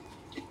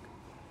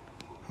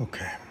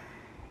Okay.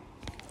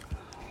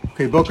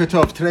 Okay, Boker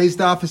Tov. Today's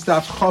daf is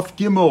daf Chof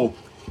Gimel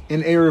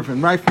in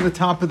Eruvin, right from the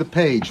top of the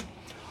page.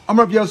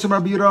 Amar Rabbi Yosef,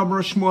 Rabbi Yehuda,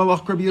 Amar Shmuel,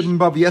 Ach Rabbi Yehuda ben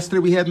Bava. Yesterday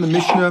we had in the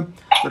Mishnah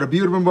that Rabbi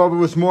Yehuda ben Bava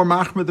was more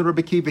machmir than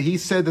Rabbi Kiva. He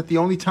said that the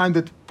only time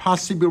that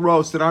Pasi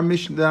Biros, that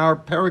our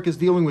parak is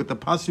dealing with, the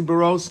Pasi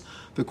Biros,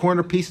 the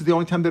corner piece, is the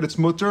only time that it's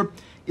mutter,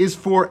 is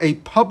for a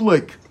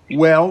public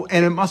well,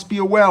 and it must be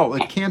a well.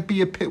 It can't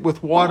be a pit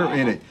with water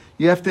in it.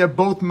 You have to have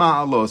both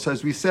ma'alos.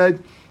 As we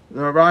said,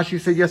 Rashi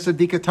said, yes,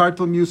 Adika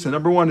Tartal Musa.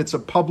 Number one, it's a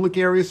public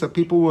area, so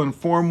people will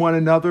inform one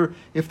another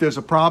if there's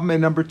a problem.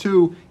 And number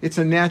two, it's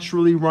a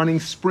naturally running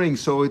spring,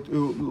 so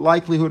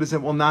likelihood is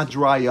it will not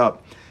dry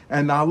up.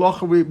 And the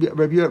halacha,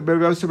 Rabbi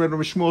Yosef ben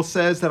Shmuel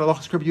says that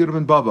halacha is Rabbi Yehuda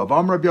ben Bava.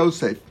 Rabbi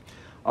Yosef,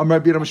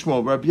 Rabbi Yehuda ben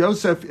Shmuel. Rabbi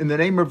Yosef, in the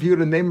name of Yehuda,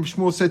 the name of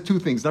Shmuel, said two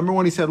things. Number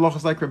one, he said halacha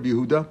is like Rabbi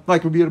Yehuda,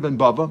 like Rabbi Yehuda ben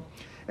Bava.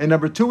 And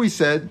number two, he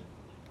said,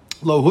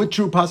 Lo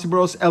hutru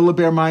pasibaros el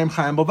ber mayim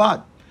chayim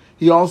bavad.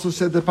 He also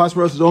said that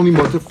pasibaros is only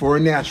mutter for a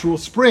natural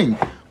spring.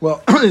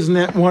 Well, isn't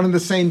that one and the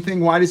same thing?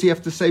 Why does he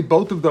have to say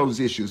both of those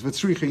issues?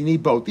 V'tzricha, you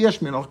need both.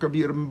 If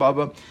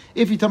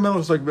you tell me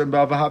like ben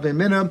Bava have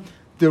mina,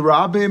 the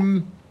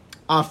rabim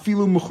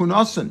afilu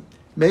muchunasan.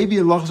 Maybe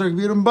a loch like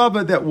ben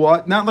Bava that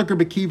what? Not like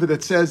Rabbi Kiva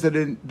that says that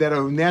that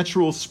a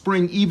natural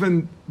spring,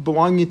 even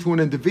belonging to an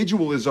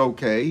individual, is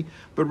okay,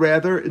 but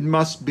rather it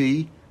must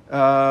be.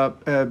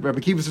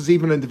 Rabbi Kiva says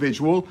even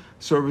individual.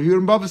 So Rabbi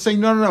Yehuda ben Bava is saying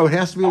no, it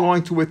has to be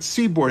belong to a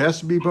seaboard. It has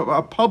to be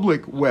a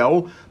public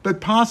well,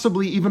 but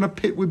possibly even a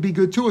pit would be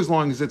good too as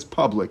long as it's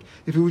public.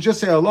 If he would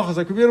just say Allah is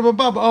like Rabbi Yehuda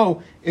ben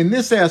Bava, in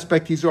this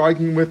aspect he's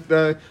arguing with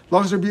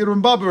Allah is Rabbi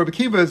Yehuda ben Bava. Rabbi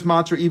Kiva is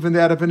matra even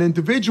that of an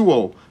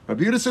individual.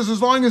 Rabbi Yehuda says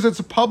as long as it's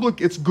a public,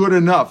 it's good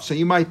enough. So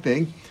you might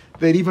think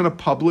that even a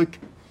public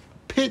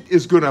pit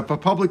is good enough, a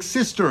public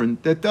cistern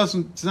that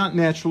it's not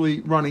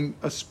naturally running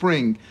a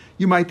spring,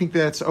 you might think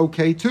that's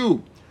okay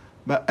too.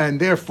 And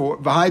therefore,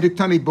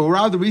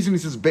 the reason he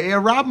says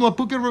Be'er Rabim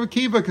Lapuk Rabbi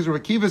Kiva, because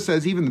Rabbi Kiva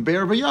says even the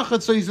Be'er of a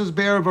Yachid, so he says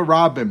Be'er of a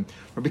Rabim.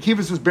 Rabbi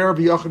Kiva says Be'er of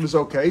a Yachid is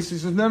okay, so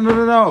he says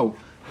no,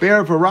 Be'er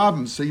of a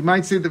Rabim. So you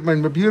might say that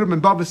when Rabbi Yehuda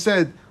ben Bava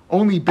said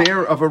only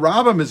Be'er of a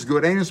Rabim is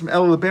good, Be'er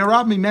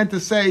Rabim, he meant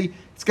to say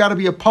it's got to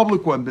be a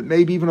public one, but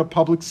maybe even a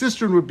public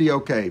cistern would be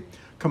okay.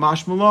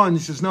 Kamash Malon, he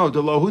says, no,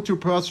 the lohutu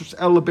process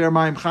el be'er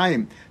mayim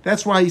chayim.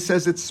 That's why he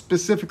says it's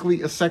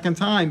specifically a second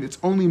time. It's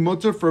only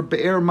mutter for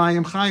be'er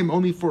mayim chayim,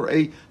 only for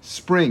a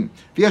spring.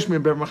 If we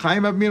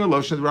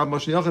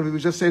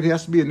just say it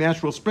has to be a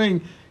natural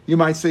spring, you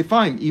might say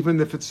fine, even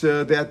if it's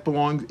that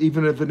belongs,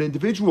 even if an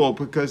individual,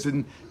 because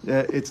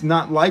it's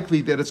not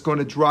likely that it's going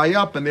to dry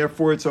up, and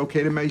therefore it's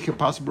okay to make a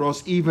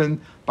pasibaros even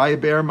by a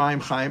be'er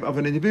mayim chayim of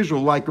an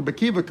individual, like Rabbi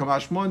Kiva,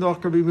 Kamash Malon,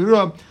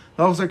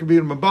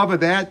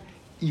 that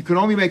you can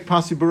only make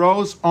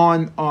pasibaros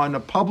on a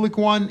public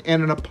one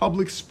and in a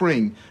public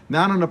spring,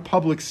 not on a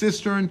public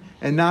cistern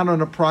and not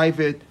on a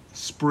private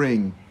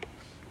spring.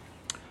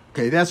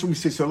 Okay, that's what we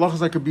say. So Allah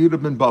is like Rabbi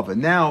Yehuda ben Bava.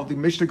 Now the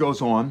Mishnah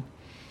goes on.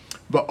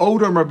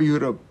 Va'odam Rabbi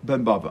Yehuda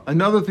ben Bava.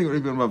 Another thing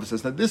Rabbi Yehuda ben Bava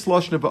says. Now this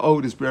lashon of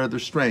va'od is rather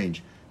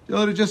strange. You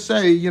know, to just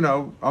say,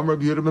 I'm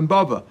Rabbi Yehuda ben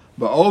Bava.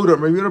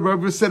 Va'odam Rabbi Yehuda ben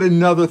Bava said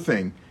another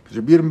thing, because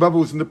Rabbi Yehuda ben Bava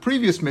was in the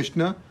previous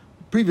Mishnah.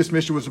 Previous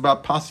Mishnah was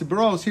about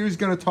pasibaros. Here he's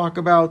going to talk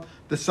about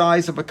the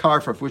size of a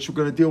karfaf, which we're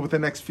going to deal with the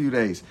next few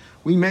days.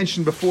 We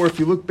mentioned before, if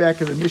you look back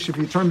at the Mishnah,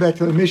 if you turn back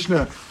to the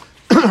Mishnah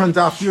on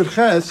Daf Yud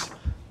Ches,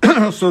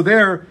 so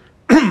there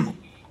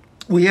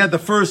we had the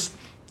first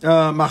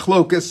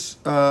machlokas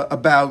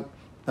about,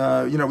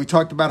 we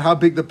talked about how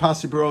big the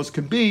pasibaros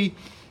can be,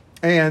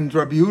 and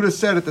Rabbi Yehuda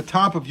said at the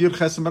top of Yud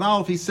Ches and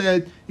Aleph, he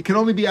said it can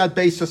only be at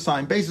Beis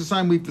Hasayim. Beis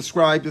Hasayim we've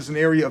described as an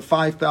area of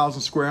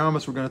 5,000 square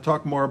amos. We're going to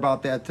talk more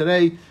about that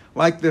today.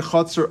 Like the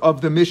chutzner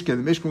of the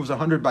Mishkan. The Mishkan was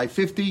 100 by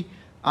 50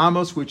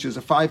 amos, which is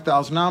a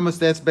 5,000 amos.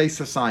 That's Beis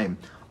Hasayim.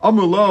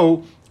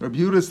 Amrlo, Rabbi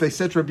Yehuda, they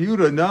said to Rabbi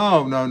Yehuda,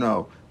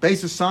 no.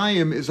 Beis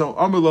Hasayim is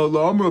Amrlo,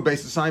 lo Amrlo,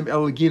 Beis Hasayim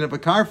elegina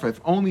v'karfef,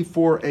 only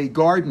for a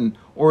garden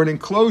or an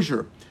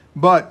enclosure.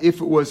 But if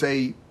it was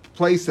a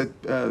place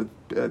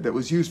that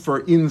was used for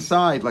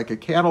inside, like a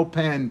cattle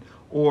pen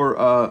or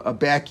a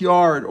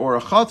backyard or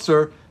a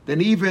chutzner, then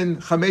even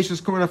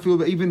chameshes korban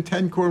afil, even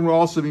 10 korban will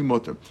also be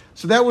mutter.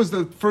 So that was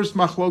the first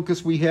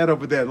machlokas we had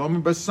over there.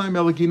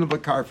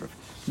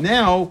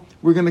 Now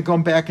we're going to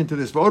come back into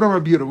this. We're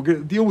going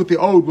to deal with the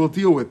ode. We'll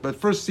deal with, but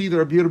first see the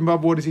Rabbi Yehuda ben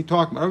Bava. What is he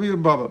talking about? Rabbi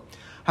Yehuda ben Bava.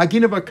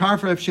 Hagina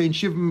v'karfef shein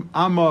shivim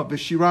amma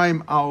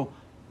v'shirayim al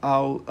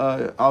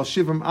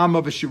shivim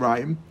amma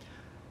v'shirayim.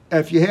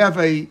 If you have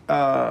a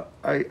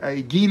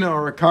gina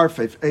or a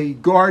karfef, a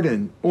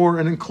garden or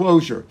an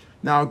enclosure.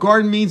 Now a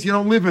garden means you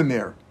don't live in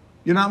there.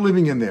 You're not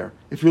living in there.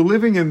 If you're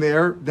living in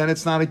there, then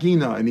it's not a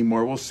gina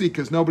anymore. We'll see,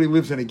 because nobody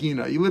lives in a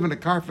gina. You live in a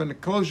karfef, an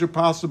enclosure,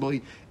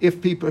 possibly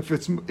if people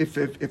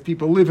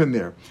live in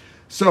there.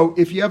 So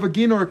if you have a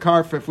gina or a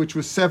karfef, which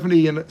was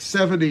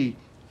 70,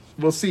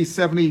 we'll see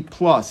 70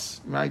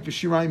 plus, right?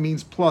 Vishirai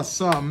means plus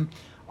some,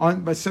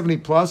 by 70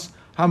 plus.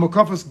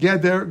 Hamukafas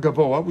geder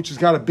gavoa, which has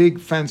got a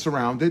big fence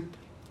around it.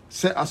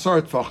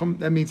 asar tfachim.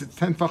 That means it's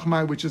 10 tfachim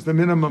high, which is the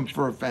minimum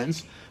for a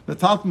fence. You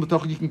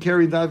can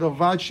carry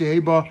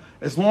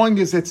as long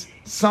as it's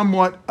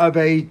somewhat of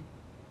a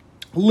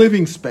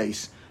living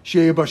space.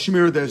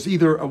 There's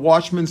either a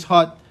watchman's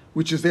hut,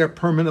 which is there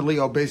permanently,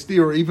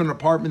 or even an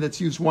apartment that's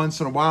used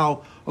once in a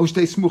while,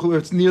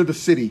 it's near the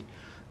city.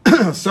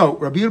 So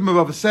Rabbi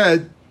Yehuda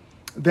said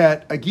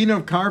that a gina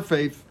of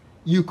karfeif,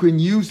 you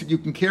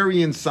can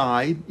carry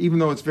inside, even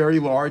though it's very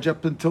large,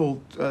 up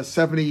until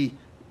 70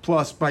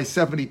 plus by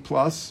 70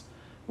 plus.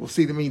 We'll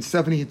see that means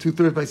 70 and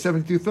 2/3 by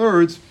 70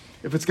 2/3.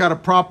 If it's got a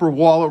proper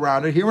wall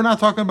around it. Here we're not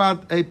talking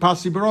about a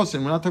pasi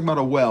barosin. We're not talking about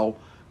a well.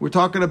 We're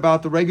talking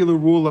about the regular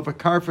rule of a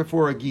karfeif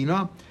or a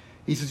gina.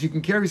 He says you can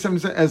carry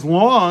something as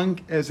long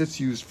as it's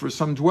used for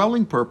some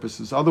dwelling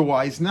purposes.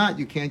 Otherwise not.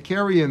 You can't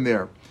carry in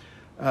there.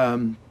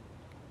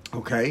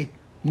 Okay.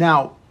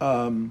 Now,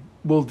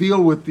 we'll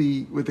deal with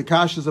the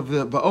kashas of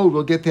the Va'od.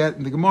 We'll get that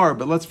in the Gemara,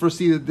 but let's first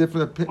see the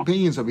different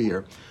opinions over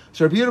here.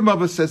 So Rabbi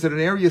Yehuda says that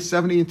an area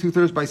 70 and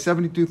 2/3 by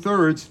 70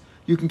 2/3,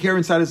 you can carry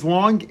inside as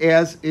long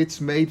as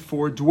it's made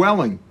for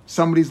dwelling.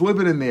 Somebody's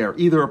living in there,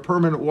 either a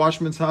permanent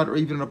watchman's hut or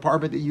even an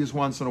apartment that you use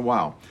once in a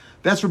while.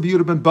 That's Rabbi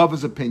Yehuda ben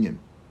Bava's opinion.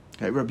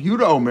 Okay, Rabbi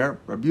Yehuda Omer,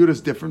 Rabbi Yehuda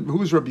is different.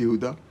 Who's Rabbi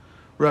Yehuda?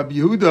 Rabbi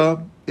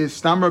Yehuda is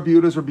Stam Rabbi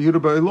Yehuda is Rabbi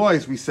Yehuda Ba'eloi,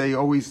 as we say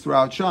always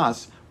throughout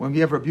Shas. When we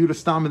have Rabbi Yehuda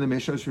Stam in the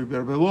Mishnah, it's Rabbi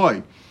Yehuda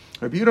Ba'eloi.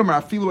 Rabbi Yehuda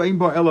Ma'afilu Ein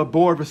Bo Ela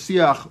Bor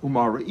V'Siach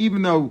Umara.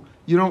 Even though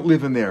you don't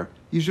live in there,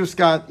 you just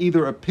got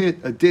either a pit,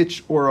 a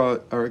ditch, or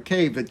a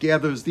cave that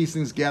gathers, these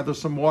things gather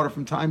some water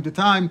from time to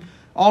time.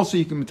 Also,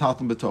 you can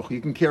metatlin betoch. You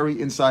can carry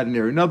inside an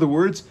area. In other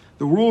words,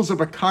 the rules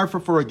of a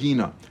karfa for a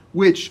gina,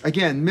 which,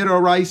 again,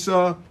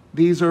 midoraisa,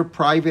 these are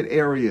private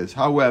areas.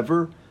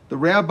 However, the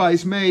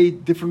rabbis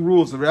made different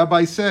rules. The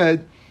rabbi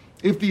said,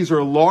 if these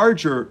are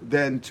larger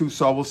than 2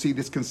 saw, we'll see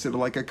this considered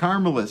like a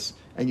karmelis,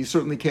 and you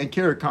certainly can't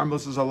carry.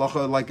 Karmelis is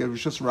halacha like a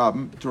rishus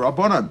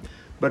rabbanan.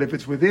 But if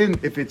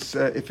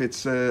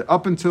it's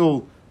up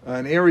until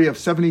an area of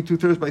 70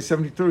 2/3 by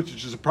 70 2/3,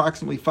 which is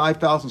approximately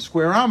 5,000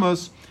 square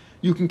amos,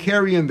 you can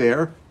carry in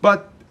there.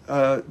 But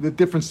the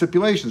different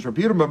stipulations.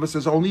 Rabbi Yehuda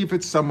says only if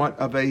it's somewhat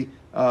of a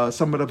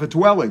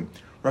dwelling.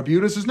 Rabbi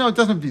Yehuda says no, it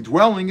doesn't have to be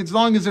dwelling. As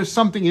long as there's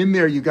something in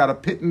there, you got a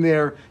pit in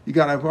there,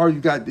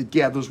 it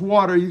gathers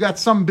water, you got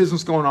some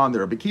business going on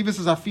there. But Kiva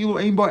says afilu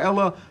ein bo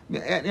ela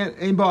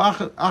ein bo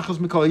achas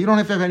mikol. You don't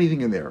have to have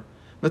anything in there.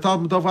 As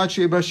long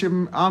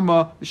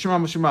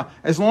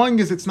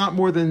as it's not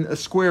more than a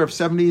square of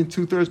 70 and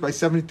 2/3 by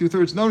 70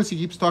 2/3. Notice he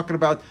keeps talking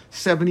about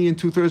 70 and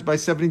 2/3 by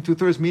 70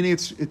 2/3, meaning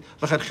it's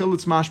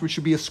mashma, which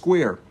should be a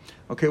square.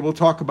 Okay, we'll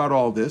talk about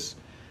all this.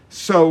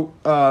 So,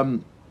 Rabbi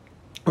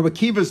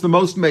Kiva is the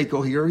most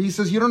makel here. He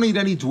says you don't need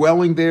any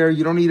dwelling there,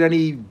 you don't need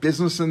any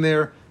business in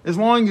there. As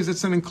long as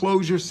it's an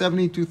enclosure,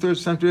 70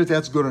 2/3, 70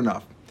 that's good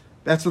enough.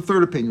 That's the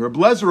third opinion. Rabbi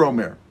Lezer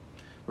Omer.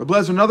 Rabbi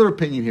Lezer, another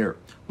opinion here.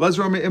 He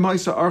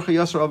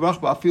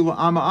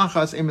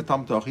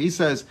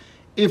says,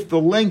 if the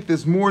length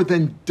is more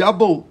than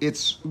double, I'm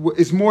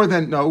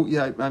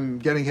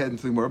getting ahead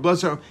into the more.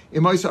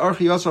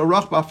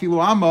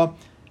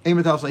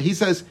 He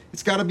says,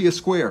 it's got to be a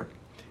square.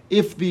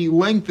 If the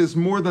length is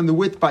more than the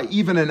width by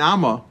even an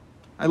amma,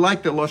 I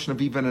like the lashon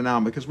of even an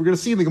amma, because we're going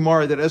to see in the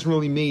Gemara that it doesn't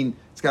really mean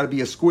it's got to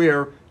be a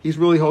square. He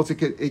really holds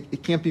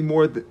it can't be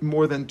more than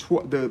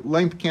the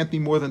length can't be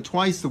more than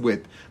twice the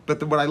width.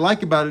 But what I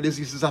like about it is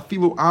he says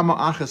afilu amma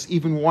achas,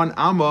 even 1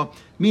 amma,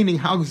 meaning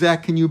how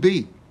exact can you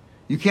be?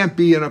 You can't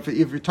be if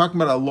you're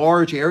talking about a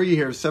large area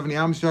here, 70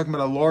 ammas, you're talking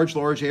about a large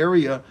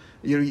area.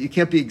 You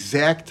can't be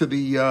exact to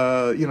the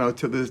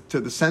to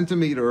the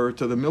centimeter or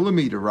to the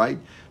millimeter, right?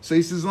 So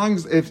he says as long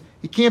as if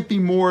it can't be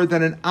more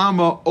than an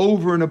amma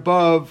over and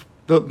above.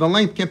 The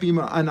length can't be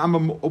an amma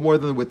more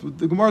than the width.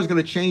 The Gemara is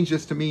going to change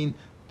this to mean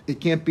it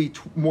can't be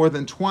more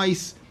than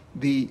twice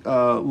the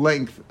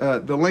length.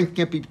 The length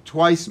can't be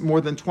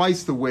more than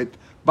twice the width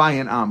by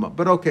an amma.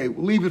 But okay,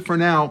 we'll leave it for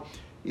now.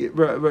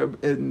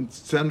 And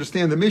to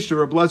understand the Mishnah,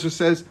 Rabbi Lezer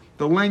says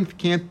the length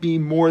can't be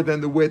more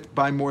than the width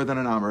by more than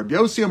an amma. Rabbi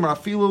Yossi Amar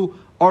afilu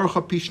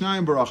archa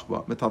pishnayim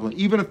barachba metablan.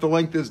 Even if the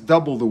length is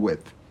double the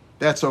width,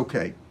 that's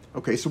okay.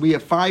 Okay, so we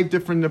have 5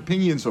 different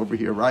opinions over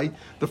here, right?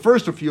 The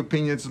first of few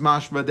opinions is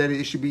mashma that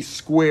it should be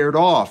squared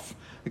off.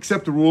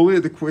 Except the rule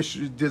is, the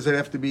question, does it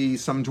have to be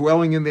some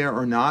dwelling in there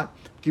or not?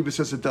 Kiva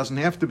says it doesn't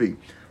have to be.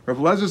 Rav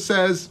Lezer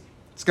says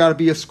it's got to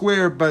be a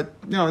square, but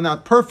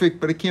not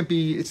perfect, but it can't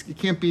be.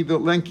 The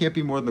length can't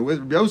be more than the width.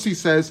 Rabbi Yossi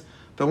says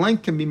the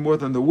length can be more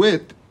than the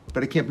width,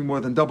 but it can't be more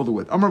than double the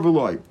width. Amar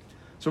v'loy.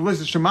 So Rav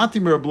Lezer Shemati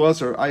Rabbi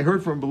Lezer. I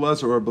heard from Rabbi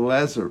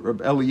Lezer or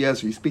Rabbi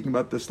Eliezer. He's speaking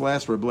about this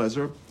last Rabbi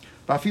Lezer.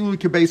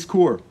 Bafilu base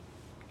core,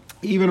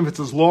 even if it's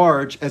as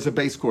large as a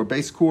base core.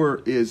 Base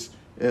core is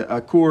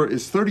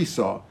 30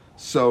 saw,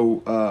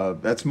 so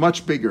that's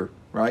much bigger,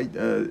 right?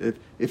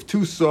 If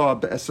 2 saw,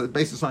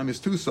 base assignment is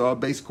 2 saw,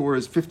 base core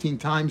is 15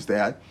 times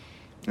that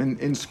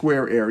in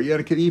square area,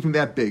 and it could even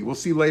that big. We'll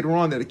see later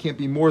on that it can't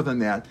be more than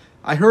that.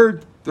 I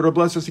heard that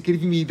Rabbi Lezer says it could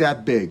even be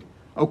that big.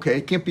 Okay,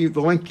 it can't be. The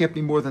length can't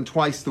be more than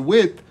twice the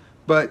width,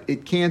 but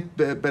it can't.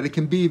 But it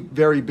can be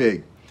very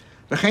big.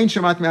 I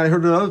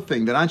heard another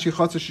thing, that Anshi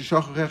Chotzer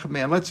Shishachach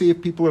man. Let's say if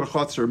people are a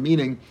Chotzer,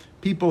 meaning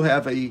people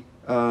have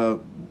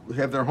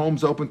their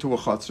homes open to a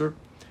Chotzer,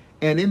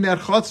 and in that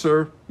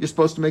Chotzer, you're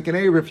supposed to make an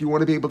Erev if you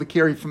want to be able to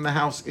carry from the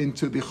house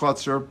into the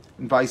Chotzer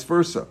and vice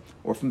versa,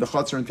 or from the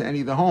Chotzer into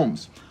any of the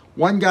homes.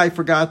 One guy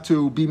forgot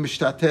to be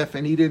Mishtatef,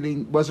 and he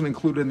wasn't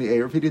included in the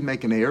Erev. He didn't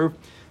make an Erev.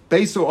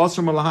 Beiso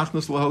also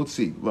malachnus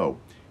lahotzi lo.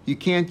 He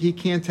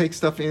can't take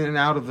stuff in and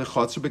out of the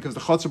Chotzer because the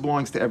Chotzer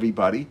belongs to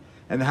everybody,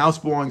 and the house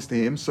belongs to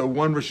him, so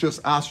one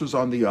Rishus Asher's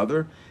on the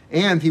other,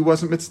 and he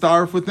wasn't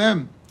mitzdarif with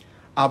them.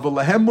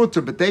 Avolahem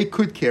mutter, but they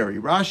could carry.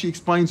 Rashi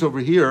explains over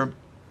here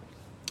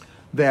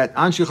that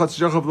Anshi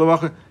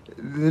Chotzer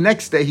the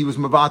next day he was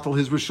mavatal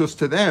his Rishus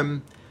to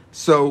them,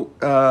 so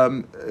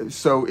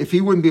if he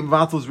wouldn't be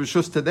mavatal his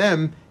Rishus to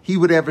them, he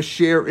would have a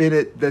share in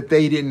it that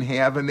they didn't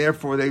have, and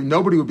therefore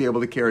nobody would be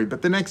able to carry.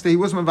 But the next day he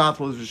was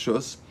mavatal his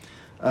Rishus.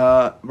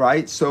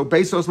 Right, so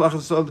Beisos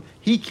Lachasod,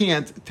 he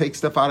can't take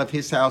stuff out of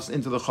his house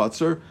into the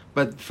Chotzer,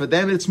 but for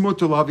them it's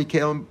mutter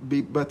lavikel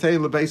batei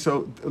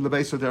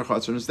lebeso der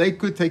Chotzer. They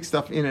could take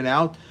stuff in and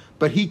out,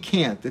 but he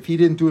can't. If he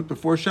didn't do it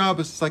before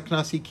Shabbos, it's like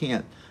Knas, he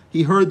can't.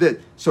 He heard that.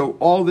 So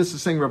all this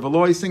is saying Rav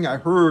Eloi saying. I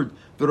heard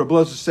that Rav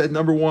Eloi said,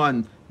 number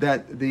one,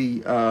 that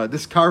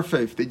this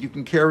karfef that you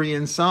can carry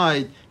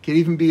inside can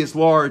even be as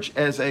large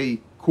as a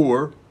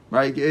kur.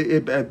 Right,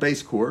 a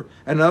base core.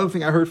 And another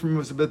thing I heard from him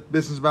was a bit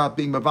business about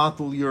being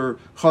mavatal your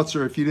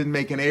chotzer if you didn't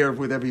make an erev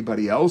with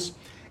everybody else.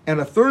 And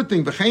a third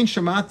thing, v'chein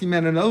shamati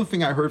man. Another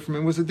thing I heard from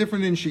him was a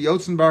different in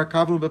sheyotzen bar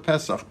kavla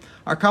b'Pesach.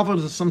 Our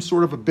kavla is some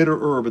sort of a bitter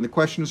herb, and the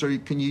question is,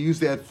 can you use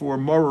that for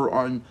moror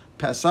on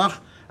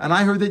Pesach? And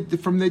I heard that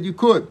from that you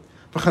could.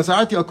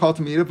 V'chazarti al kol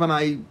tamidav, and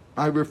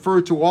I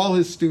referred to all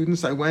his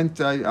students. I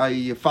went,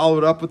 I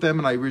followed up with them,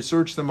 and I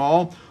researched them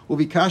all.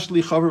 I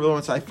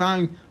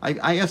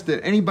asked,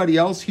 did anybody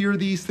else hear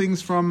these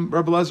things from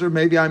Rebbe Lezer?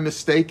 Maybe I'm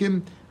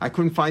mistaken. I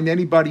couldn't find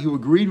anybody who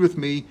agreed with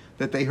me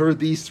that they heard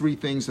these three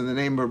things in the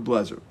name of Rebbe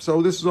Lezer.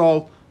 So this is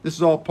all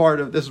part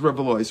of this is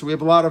Rebbe Eloi. So we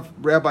have a lot of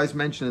rabbis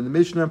mentioned in the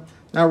Mishnah.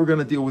 Now we're going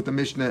to deal with the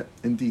Mishnah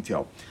in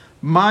detail.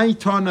 My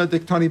Tana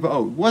Diktani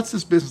Va'od. What's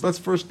this business? Let's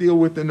first deal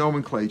with the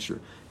nomenclature.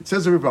 It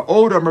says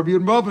Va'od, Rabbi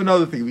Yudin Bava,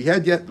 another thing. We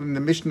had yet in the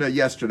Mishnah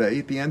yesterday,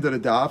 at the end of the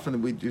daf,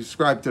 and we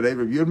described today,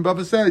 Rabbi Yudin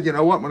Bava said, you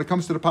know what, when it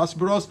comes to the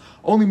Pasibaros,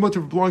 only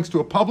mutter belongs to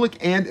a public,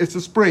 and it's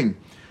a spring.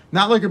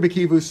 Not like Rabbi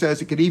Kiva who says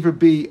it could either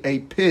be a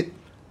pit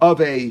of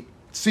a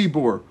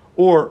tzibur,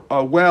 or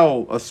a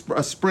well, a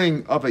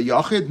spring of a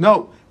yachid.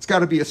 No, it's got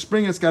to be a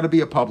spring, it's got to be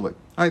a public.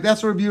 All right,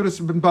 that's what Rabbi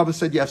Yehuda ben Bava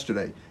said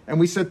yesterday. And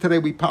we said today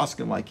we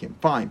paskin like him.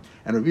 Fine.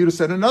 And Rabbi Yehuda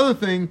said another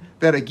thing,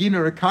 that a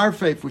gina or a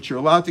karfef, which you're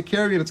allowed to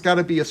carry, and it's got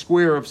to be a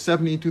square of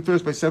 70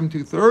 2/3 by 7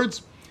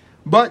 2/3,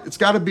 but it's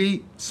got to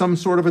be some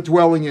sort of a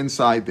dwelling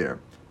inside there.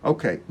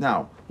 Okay,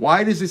 now,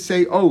 why does it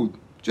say ode?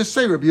 Just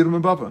say Rabbi Yehuda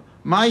ben Bava.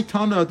 My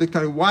Tana,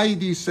 why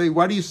do you say,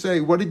 what did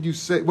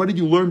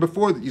you learn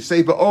before that you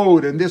say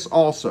Va'od and this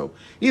also?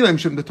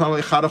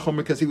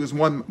 Because he was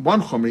one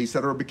Chomer, he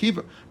said Rabbi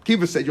Kiva.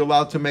 Kiva said you're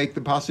allowed to make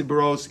the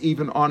Pasibaros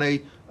even on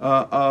a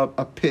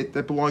pit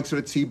that belongs to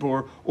the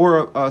tzibur,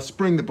 or a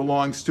spring that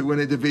belongs to an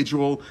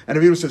individual. And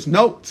Rabbi Kiva says,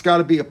 no, it's got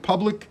to be a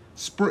public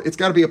it's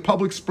got to be a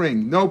public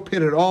spring, no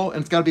pit at all, and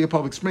it's got to be a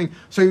public spring.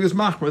 So he was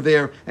machmer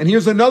there. And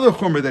here's another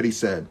Chomer that he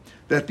said,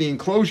 that the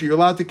enclosure you're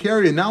allowed to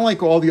carry, and not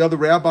like all the other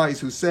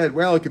rabbis who said,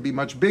 well, it could be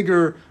much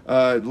bigger.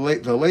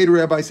 The later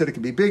rabbi said it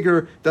could be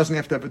bigger, doesn't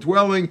have to have a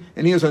dwelling.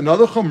 And here's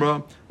another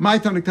chumrah.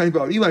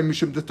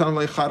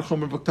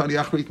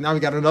 Now we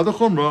got another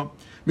chumrah.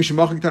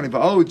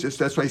 Just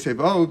that's why I say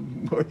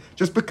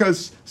just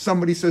because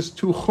somebody says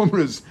two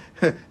chumras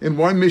in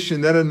one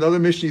mission, then another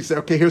mission, you say,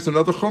 okay, here's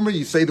another chumrah,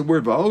 you say the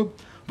word va'od.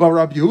 But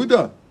Rabbi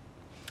Yehuda,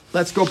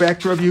 let's go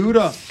back to Rabbi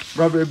Yehuda.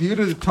 Rabbi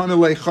Yehuda, the Tana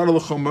leichar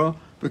l'chumrah.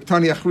 Rabbi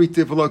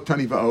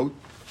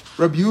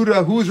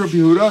Yehuda, who is Rabbi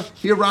Yehuda?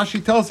 Here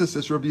Rashi tells us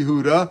it's Rabbi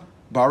Yehuda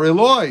Bar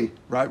Eloi,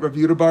 right? Rabbi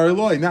Yehuda Bar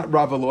Eloi, not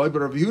Rav Eloi,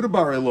 but Rabbi Yehuda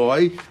Bar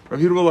Eloi.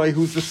 Rabbi Yehuda Bar Eloi,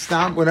 who's the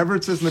stam. Whenever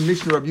it says in the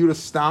Mishnah Rabbi Yehuda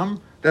stam,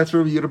 that's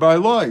Rabbi Yehuda Bar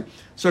Eloi.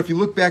 So if you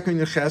look back on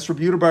your ches,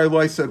 Rabbi Yehuda Bar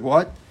Eloi said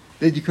what?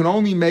 That you can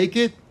only make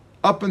it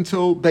up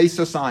until Beis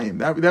Hasayim.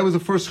 That was the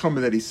first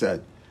chomer that he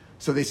said.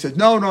 So they said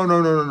no.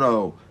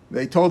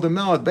 They told him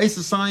no. Beis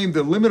Hasayim,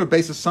 the limit of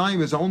Beis Hasayim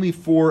is only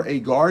for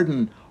a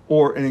garden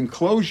or an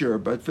enclosure,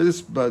 but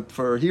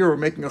for here we're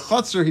making a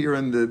chutzner here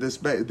in these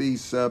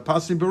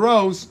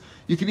Pasibaros,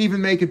 you can even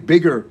make it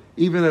bigger,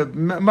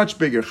 even much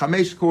bigger,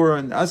 chamesh kor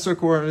and asar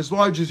kor, and as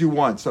large as you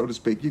want, so to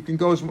speak. You can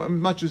go as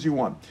much as you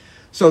want.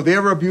 So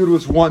there, Rabbi Yehuda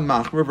was one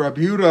machmer.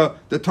 Rabbi Yehuda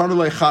the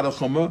Tanulei Chada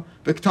Chumrah,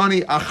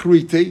 V'ktani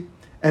Achriti,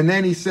 and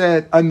then he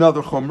said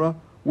another Chumrah.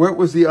 Where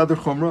was the other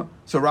Chumrah?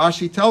 So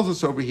Rashi tells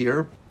us over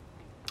here.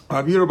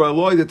 Then he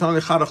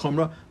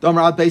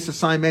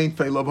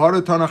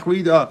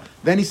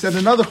said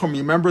another chum.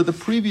 You remember the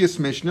previous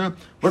Mishnah?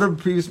 Whatever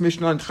the previous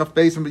Mishnah on Chaf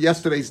Beis and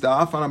yesterday's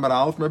daf on Amar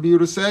Aleph, Rabbi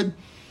Yehuda said,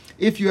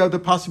 if you have the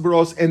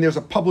Pasibaros and there's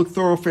a public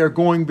thoroughfare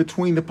going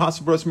between the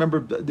Pasibaros,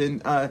 remember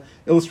in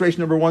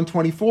illustration number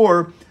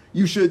 124,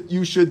 you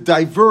should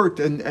divert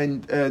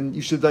and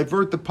you should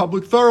divert the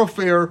public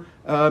thoroughfare,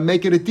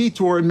 make it a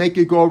detour and make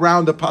it go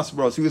around the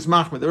Pasibaros. He was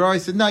Mahmoud. The Rabbi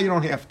said, no, you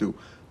don't have to.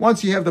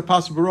 Once you have the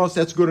Pasibaros,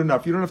 that's good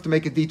enough. You don't have to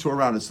make a detour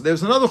around it. So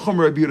there's another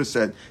Chumrah Rabbi Yehuda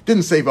said.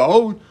 Didn't say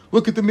Va'od.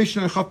 Look at the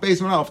Mishnah in Chaf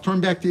Beis Manalf.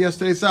 Turn back to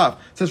yesterday's Zaf. It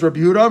says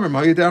Rabbi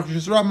Yehuda,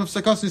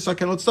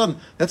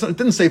 it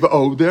didn't say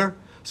Va'od there.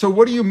 So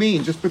what do you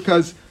mean? Just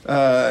because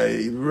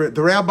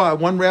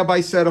one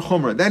rabbi said a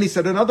Chumrah, then he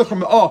said another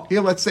Chumrah, oh,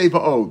 here let's say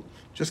Va'od.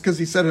 Just because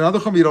he said another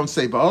Chumrah, you don't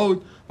say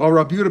Va'od. Well,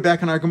 Rabbi Yehuda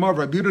back in our Gemara,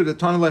 Rabbi Yehuda, the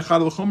Tani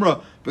Lechad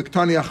al-Chumrah,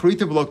 B'ktani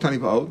Achrita V'lo Tani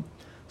Va'od.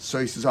 So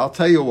he says, I'll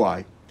tell you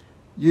why.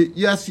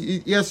 Yes,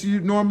 you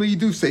normally you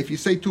do say. If you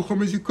say two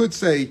chumras, you could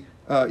say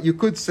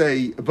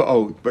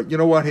va'od. But you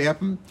know what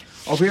happened?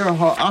 Over here,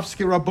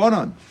 ha'afske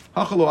rabbanan,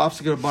 hachalo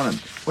afske rabbanan.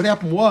 What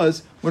happened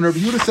was when Rabbi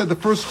Yehuda said the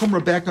first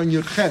chumra back on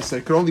Yud Ches, that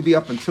it could only be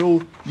up until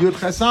Yud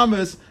Ches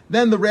Amos.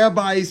 Then the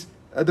rabbis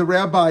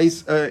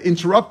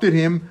interrupted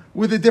him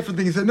with a different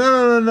thing. He said,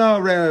 no,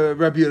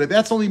 Rabbi Yehuda,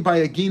 that's only by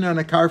a gina and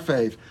a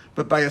karfev.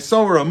 But by a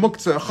sower, a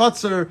muktzah, a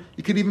chutzah,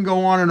 you could even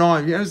go on and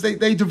on. You know,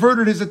 they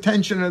diverted his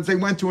attention as they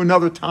went to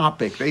another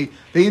topic. They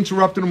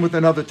interrupted him with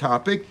another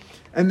topic.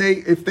 And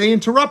if they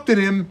interrupted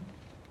him,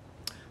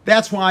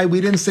 that's why we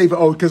didn't say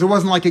va'od, because it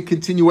wasn't like a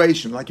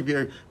continuation. Like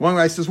if one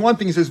guy says one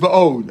thing, he says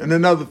va'od, and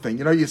another thing.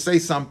 You know, you say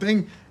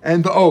something,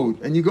 and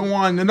va'od, and you go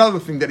on another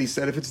thing that he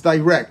said, if it's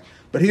direct.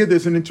 But here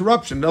there's an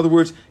interruption. In other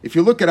words, if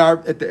you look at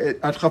Chaf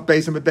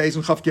Beis and Beis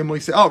and Chaf Gimel, you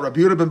say, oh, Rabbi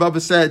Yehuda ben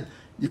Bava said,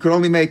 you could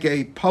only make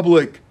a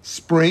public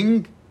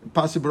spring,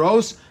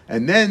 Pasibaros,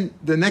 and then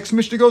the next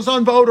Mishnah goes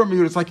on,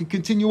 Va'odar. It's like a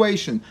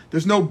continuation.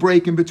 There's no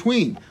break in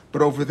between.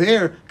 But over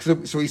there,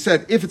 so he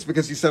said, if it's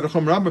because he said a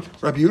Chumrah,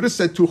 Rabbi Yehuda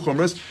said two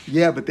Chumras,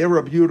 yeah, but there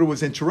Rabbi Yehuda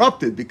was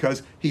interrupted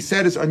because he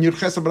said, on Yud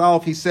Ches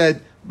Aleph, he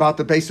said about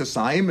the Beis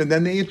Hasayim, and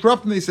then they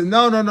interrupted and they said,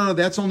 no,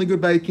 that's only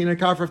good by Kina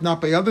Kafir,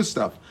 not by other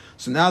stuff.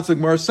 So now it's like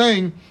Gemara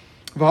saying,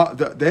 over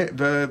there,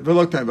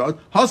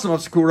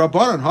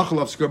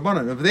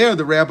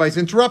 the rabbis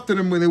interrupted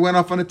him when they went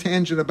off on a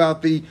tangent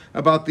about the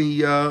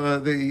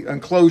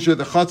enclosure,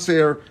 the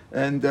chutzner,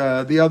 and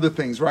the other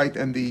things, right?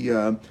 And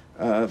the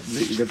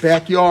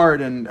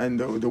backyard and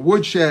the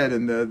woodshed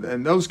and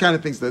those kind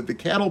of things, the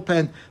cattle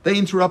pen. They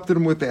interrupted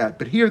him with that,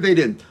 but here they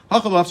didn't.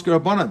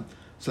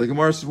 So the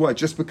Gemara says what?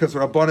 Just because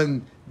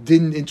Rabbanan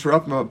didn't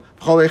interrupt him,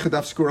 so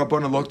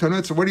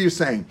what are you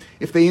saying?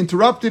 If they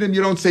interrupted him,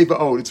 you don't say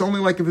va'od. It's only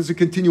like if it's a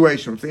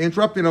continuation. If they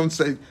interrupt, then you don't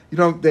say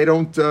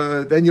va'od.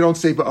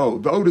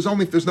 Va'od is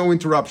only if there's no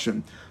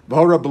interruption.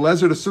 There's a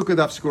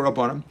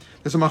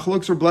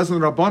machlokes for Belezer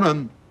and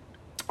Rabbanan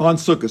on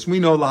Sukkot. We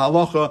know la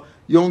halacha,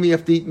 you only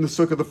have to eat in the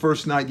sukkah the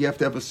first night. You have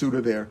to have a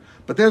suda there.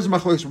 But there's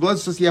machlokes for Belezer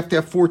says you have to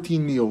have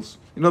 14 meals.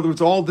 In other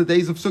words, all the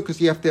days of Sukkot,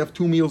 you have to have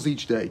 2 meals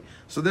each day.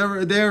 So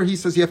there he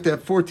says you have to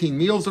have 14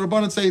 meals. The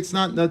Rabbanan say it's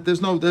not.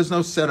 There's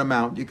no set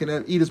amount. You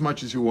can eat as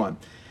much as you want.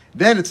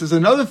 Then it says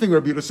another thing.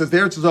 Rabbi Yehuda says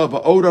there it says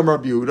Odam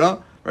Rabbi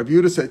Yehuda. Rabbi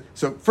Yehuda said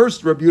so.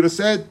 First, Rabbi Yehuda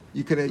said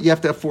you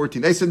have to have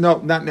 14. They said no,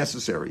 not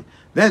necessary.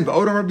 Then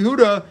Odam Rabbi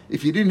Yehuda,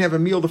 if you didn't have a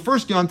meal the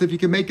first yontif, you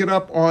can make it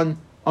up on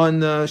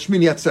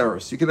Shmini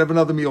Atzeres. You can have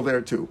another meal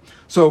there too.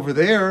 So over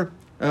there.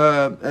 The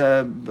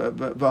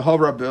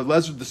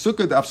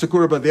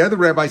sukkah, but the other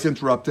rabbis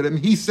interrupted him.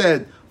 He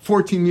said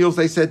 14 meals.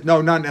 They said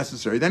no, not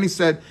necessary. Then he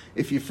said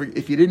if you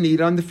didn't eat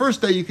on the first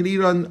day, you can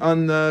eat on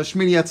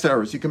Shmini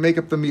Atzeres. You can make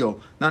up the meal,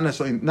 not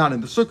necessarily not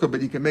in the sukkah,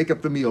 but you can make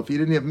up the meal. If you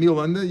didn't have meal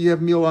on you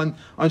have meal on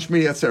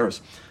Shmini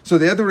Atzeres. So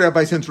the other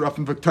rabbis interrupt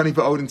him. V'ktani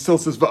va'od and still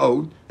says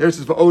va'od. There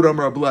says va'od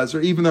Amar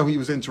Belezer, even though he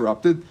was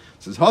interrupted. It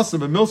says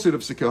hasam b'milsid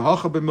of sikah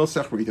hacha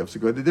b'milsech rit of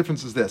sikah. The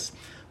difference is this: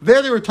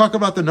 there they were talking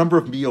about the number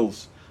of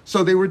meals.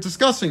 So they were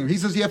discussing. He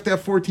says you have to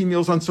have 14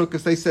 meals on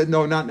Sukkot. They said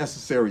no, not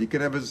necessary. You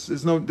can have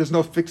there's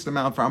no fixed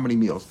amount for how many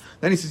meals.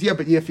 Then he says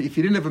but if you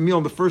didn't have a meal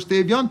on the first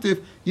day of Yom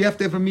Tif, you have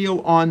to have a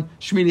meal on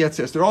Shmini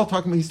Atzeres. They're all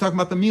talking. He's talking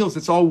about the meals.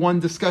 It's all one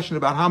discussion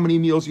about how many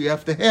meals you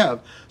have to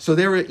have. So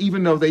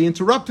even though they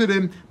interrupted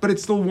him, but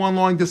it's still one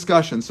long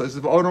discussion. So I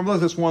said,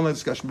 that's one long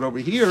discussion. But over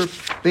here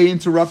they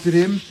interrupted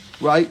him.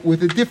 Right,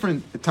 with a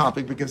different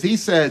topic, because he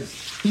said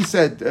the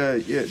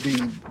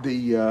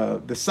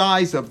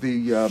size of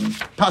the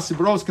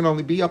Pasibaros can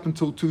only be up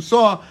until 2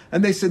 saw,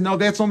 and they said no,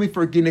 that's only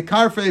for a Gina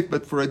Karfef,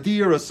 but for a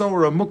deer, a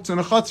sower, a muktzah, and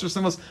a chutz, or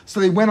something else.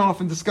 So they went off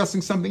and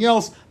discussing something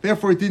else.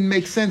 Therefore, it didn't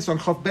make sense on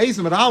Chaf Beis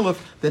at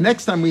Aleph. The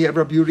next time we had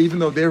Rabbi Yehuda, even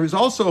though there is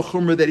also a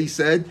chumrah that he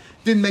said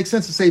didn't make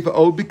sense to say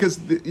va'od because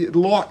it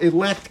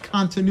lacked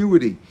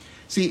continuity.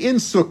 See, in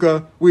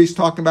Sukkah, where he's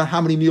talking about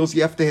how many meals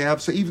you have to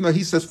have, so even though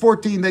he says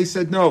 14, they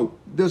said no,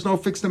 there's no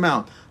fixed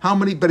amount. How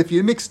many? But if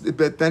you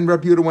but then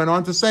Rabbi Yehuda went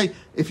on to say,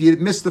 if you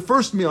missed the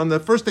first meal on the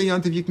first day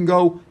Yontif, you can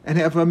go and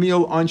have a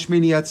meal on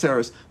Shmini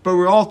Atzeres. But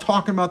we're all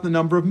talking about the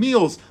number of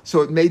meals,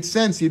 so it made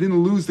sense. You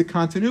didn't lose the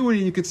continuity,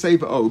 and you could say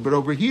va'od. But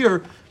over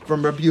here,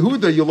 from Rabbi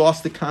Yehuda, you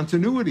lost the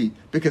continuity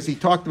because he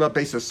talked about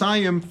Beis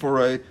Hasayim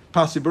for a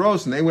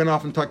Pasibaros, and they went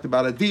off and talked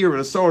about a deer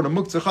and a sower and a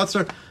muktzah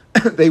chutzner.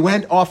 They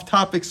went off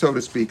topic, so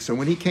to speak. So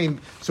when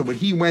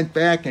he went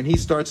back and he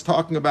starts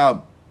talking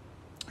about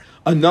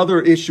another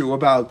issue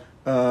about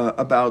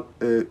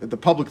the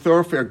public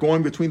thoroughfare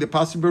going between the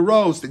possible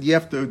rows, that you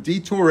have to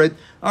detour it.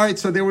 All right,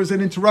 so there was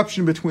an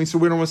interruption between, so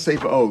we don't want to say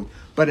va'od.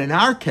 But in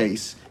our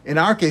case,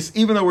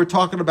 even though we're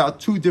talking about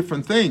two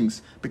different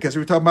things, because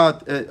we're talking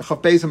about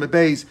Chav Beis and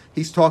Beis,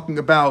 he's talking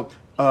about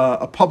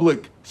a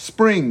public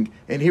spring,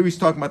 and here he's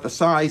talking about the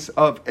size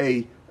of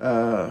a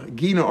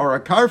gina or a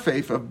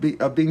karfeif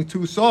of being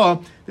two saw.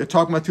 They're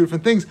talking about two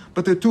different things,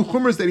 but they're two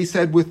chumras that he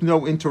said with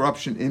no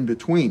interruption in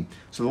between.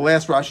 So the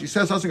last Rashi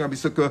says,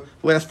 the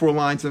last four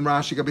lines in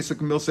Rashi,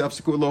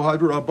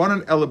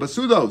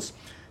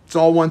 it's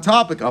all one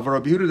topic. Of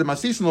Rabbi Yehuda the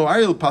Masisin lo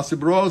Ariel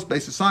Pasibros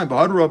basis sign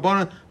Bahadru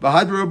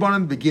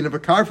Rabbanan begin of a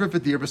karfif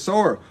at the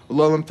Yerbasor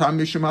Lolam Tam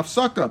Mishum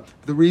Hafsaka.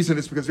 The reason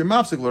is because you're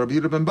mafsik. Rabbi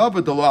Yehuda ben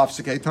Bava the law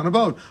Hafsakei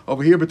Tanavod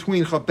over here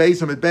between Chav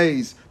Beis and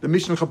Beis, the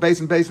mission of Chav Beis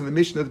and Beis, and the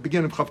mission at the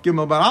beginning of Chav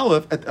Gimel Bar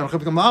Aleph and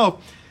Chav Gimel Aleph.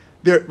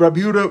 Rabbi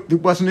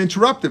Yehuda wasn't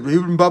interrupted. Rabbi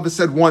Yehuda ben Bava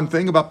said one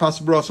thing about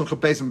Pasibros and Chav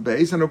Beis and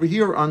Beis, and over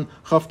here on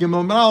Chav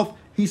Gimel Bar Aleph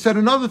he said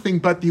another thing,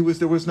 but there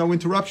was no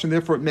interruption.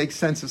 Therefore, it makes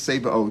sense to say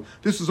va'od.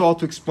 This is all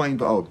to explain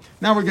va'od.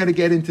 Now we're going to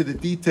get into the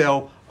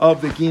detail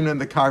of the gina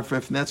and the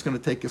karfif, and that's going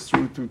to take us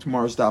through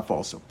tomorrow's daf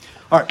also.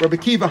 All right, Rabbi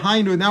Kiva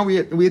Hainu. Now we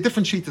had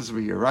different shitas over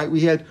here, right?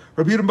 We had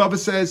Rabbi Yehuda Bava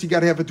says you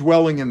got to have a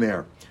dwelling in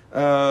there.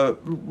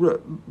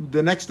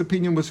 The next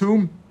opinion was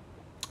whom?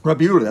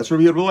 Rabbi Yehuda. That's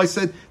Rabbi Yehuda. I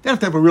said they don't have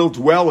to have a real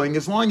dwelling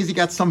as long as you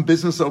got some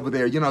business over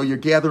there. You know, you're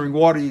gathering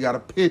water, you got a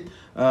pit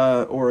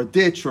or a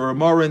ditch or a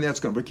mara, and that's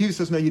going. Rabbi Kiva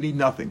says no, you need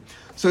nothing.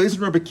 So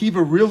isn't Rabbi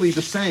Kiva really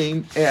the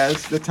same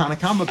as the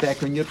Tanakama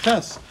back in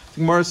Yudches?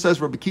 The Gemara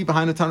says Rabbi Kiva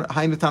Hainu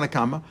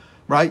Tanakama,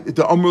 right?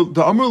 The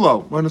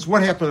Amrulo.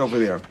 What happened over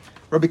there?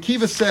 Rabbi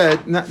Kiva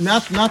said it's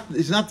not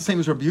the same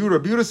as Rabbi Yehuda.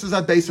 Rabbi Yehuda says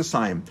that Beis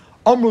Hasayim.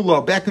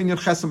 Amrulo back in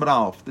Yudches Amar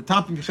Aleph. The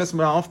top of Yudches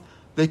Amar Aleph.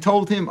 They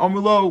told him,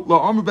 Amrulo, lo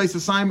Amru Beis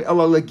Hasayim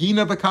ela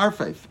legina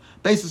v'karfeif.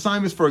 Beis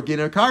Hasayim is for a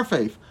gina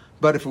karfeif.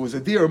 But if it was a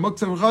deer or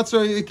muktzah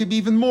v'chatzar, it could be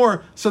even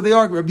more. So they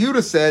argue. Rabbi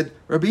Yehuda said,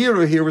 Rabbi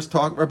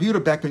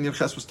Yehuda back when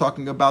Yudches was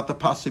talking about the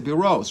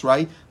pasibiros,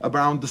 right?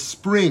 Around the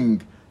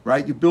spring,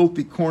 right? You built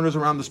the corners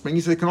around the spring.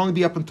 He said it can only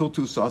be up until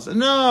two saws.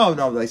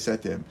 No, they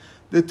said to him.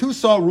 The two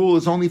saw rule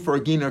is only for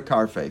a gina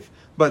karfeif.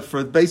 But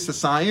for Beis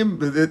Hasayim,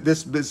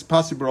 this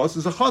pasibiros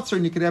is a chatzar,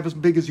 and you can have as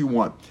big as you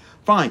want.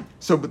 Fine.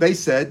 So, but they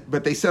said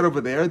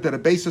over there that a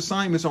Beis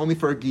Hasayim is only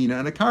for a gina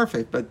and a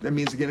karfeif, but that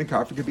means a gina and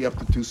karfeif could be up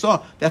to two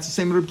saw. That's the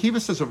same that Rabbi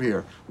Kiva says over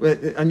here.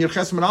 On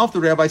Yerches and Alf,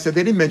 the rabbi said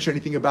they didn't mention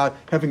anything about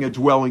having a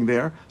dwelling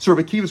there. So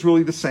Rabbi Kiva is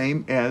really the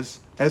same as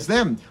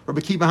them.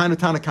 Rabbi Kiva Hainu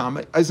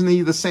Tanakama, isn't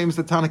he the same as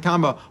the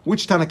Tanakama?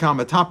 Which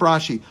Tanakama? Top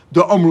Rashi,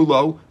 the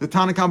Amrulo, the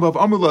Tanakama of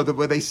Amrulo,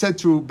 where they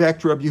said back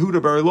to Rabbi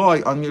Yehuda Bar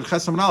Eloi on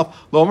Yerches and Alf,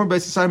 Lo Amr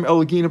Beis Hasayim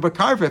el gina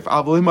b'karfeif,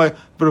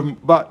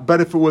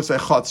 but if it was a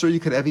chatzar, you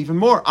could have even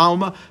more.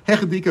 Alma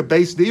hechadika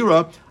beis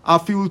dira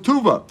afilu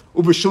tuva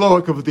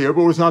uv'shaloach of there,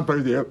 but it was not by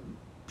there.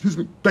 Excuse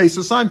me, Beis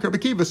Hasayim Rabbi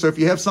Kiva. So if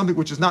you have something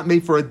which is not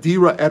made for a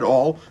dira at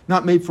all,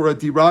 not made for a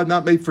dira,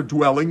 not made for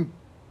dwelling,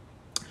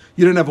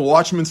 you didn't have a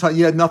watchman's hut,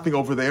 you had nothing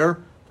over there.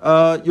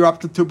 You're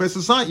up to two Beis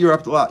Hasayim.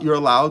 You're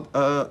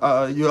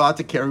allowed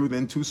to carry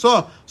within two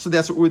saw. So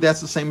that's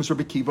the same as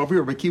Rabbi Kiva over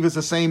here. Rabbi Kiva is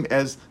the same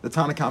as the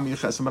Tanakam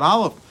Yechesem and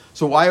Aleph.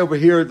 So why over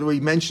here do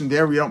we mention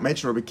there? We don't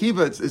mention Rabbi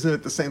Kiva. Isn't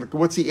it the same?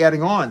 What's he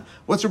adding on?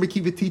 What's Rabbi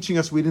Kiva teaching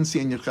us? We didn't see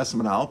in Yechesem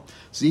and Aleph.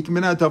 So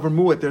Yikimina Davar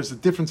Mu'et. There's a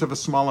difference of a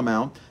small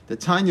amount. The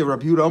Tanya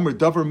Rabbi Yehuda Omer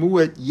Davar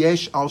Mu'et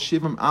Yesh Al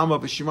Shivam Amma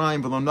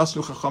V'Shimayim V'Lo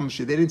Nasnu Chacham.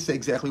 They didn't say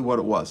exactly what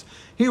it was.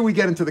 Here we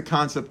get into the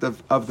concept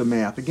of the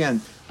math. Again,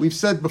 we've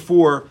said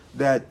before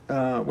that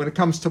when it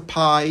comes to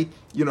pi,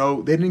 they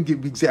didn't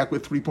give exactly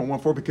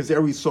 3.14 because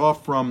there we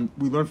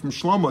learned from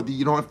Shlomo that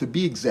you don't have to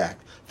be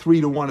exact. 3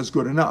 to 1 is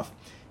good enough.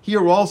 Here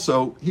it's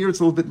a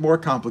little bit more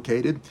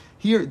complicated.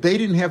 Here, they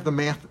didn't have the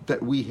math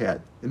that we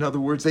had. In other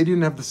words, they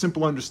didn't have the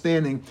simple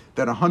understanding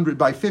that 100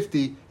 by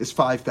 50 is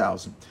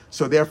 5,000.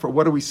 So therefore,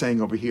 what are we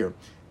saying over here?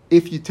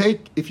 If you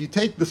take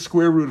the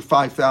square root of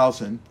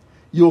 5,000,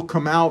 you'll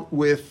come out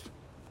with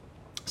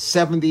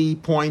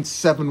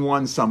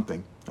 70.71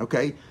 something.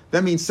 Okay?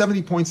 That means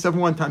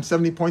 70.71 times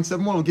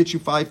 70.71 will get you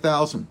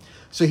 5,000.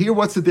 So here,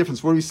 what's the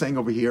difference? What are we saying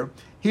over here?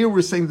 Here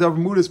we're saying the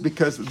Mudas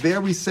because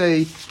there we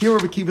say, here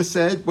Rabbi Kiva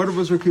said, what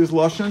was Rabbi Kiva's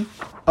lashon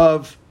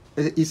of?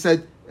 He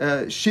said,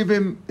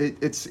 shivim.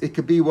 It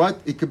could be what?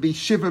 It could be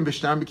shivim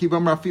b'shnaim.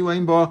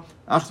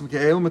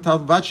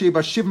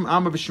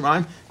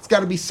 It's got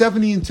to be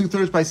 70 and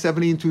 2/3 by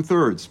 70 and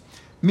 2/3,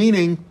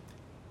 meaning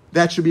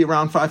that should be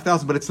around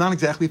 5,000, but it's not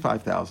exactly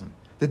 5,000.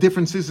 The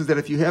difference is that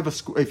if you have a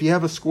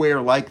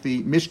square like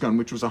the Mishkan,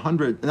 which was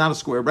 100, not a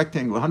square,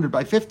 rectangle, 100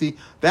 by 50,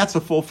 that's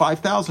a full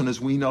 5,000, as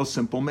we know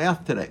simple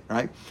math today,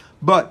 right?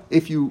 But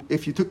if you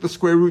took the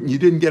square root and you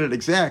didn't get it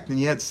exact, and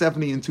you had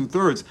 70 and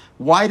 2/3,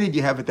 why did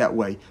you have it that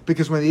way?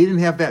 Because when they didn't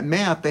have that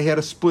math, they had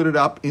to split it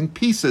up in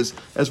pieces,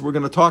 as we're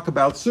going to talk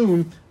about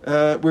soon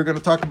We're going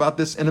to talk about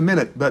this in a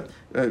minute, but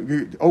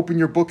open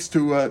your books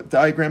to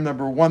diagram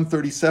number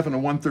 137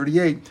 and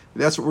 138.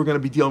 That's what we're going to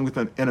be dealing with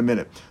in a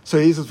minute. So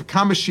he says,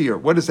 Kamashir,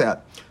 what is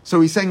that?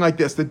 So he's saying like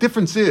this, the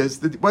difference is,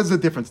 what is the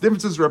difference? The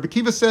difference is Rabbi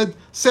Kiva said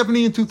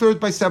 70 2/3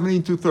 by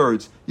 70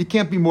 2/3. You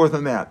can't be more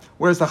than that.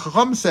 Whereas the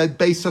Chacham said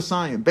Beis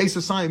Hasayim. Beis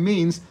Hasayim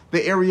means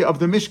the area of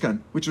the Mishkan,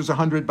 which was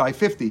 100 by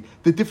 50.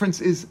 The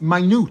difference is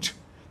minute.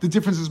 The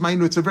difference is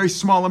minute. It's a very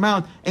small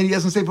amount, and he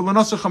doesn't say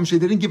they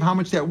didn't give how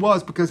much that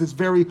was because it's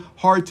very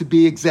hard to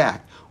be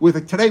exact.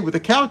 Today, with a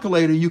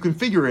calculator, you can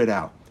figure it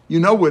out. You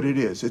know what it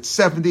is. It's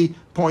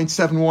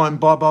 70.71,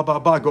 blah, blah, blah,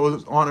 blah,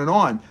 goes on and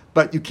on.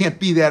 But you can't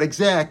be that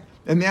exact,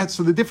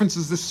 so the difference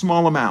is this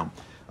small amount.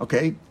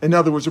 Okay? In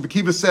other words, Rabbi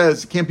Kiva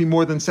says it can't be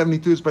more than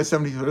 72 by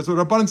 72. That's what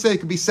Rabbanan say. It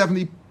could be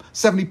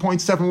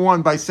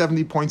 70.71 by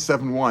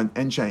 70.71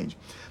 and change.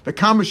 The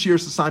Kama Shir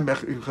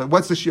Sasayim,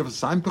 what's the Shir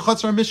Sasayim?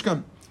 B'chatzar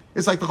Mishkan.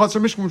 It's like the Chatzar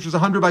Mishkan, which was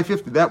 100 by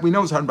 50. That we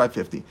know is 100 by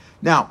 50.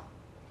 Now,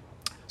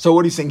 so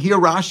what he's saying here,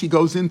 Rashi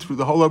goes in through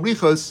the whole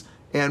Arichas,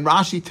 and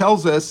Rashi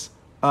tells us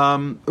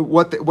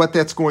what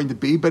that's going to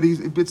be. But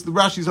it's the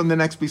Rashi's on the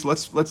next piece.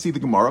 Let's see the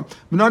Gemara.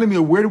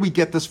 Where do we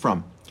get this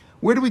from?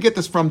 Where do we get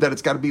this from that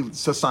it's got to be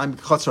Sasayim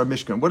Chatzar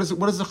Mishkan? What does the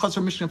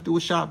Chatzar Mishkan have to do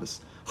with Shabbos?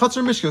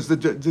 Chatzar Mishkan is the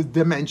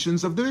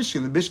dimensions of the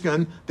Mishkan. The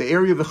Mishkan, the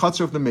area of the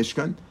Chatzar of the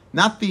Mishkan,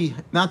 not the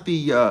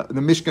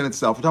Mishkan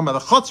itself. We're talking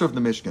about the Chatzar of the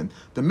Mishkan.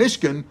 The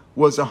Mishkan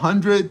was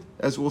 100,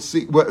 as we'll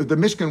see. The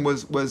Mishkan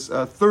was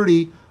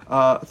 30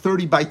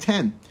 by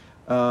 10.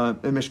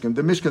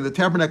 The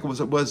tabernacle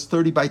was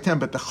 30 by 10,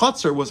 but the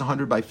Chatzar was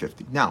 100 by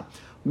 50. Now,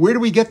 where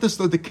do we get this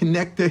though? To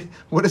connect it,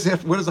 what does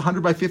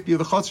 100 by 50 of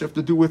the Chatzar have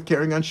to do with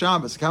carrying on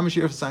Shabbos? How do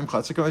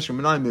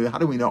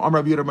we know?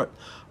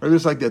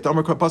 It's like that. The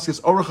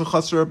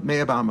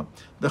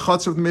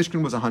Chatzar of the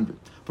Mishkan was 100.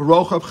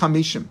 V'rochav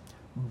chamishim,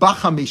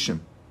 b'chamishim.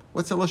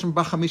 What's the lashon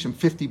b'chamishim?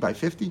 50 by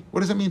 50? What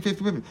does that mean?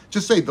 50 by 50?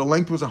 Just say the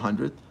length was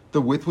 100,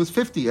 the width was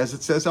 50, as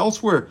it says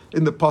elsewhere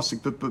in the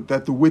pasuk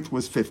that the width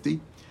was 50.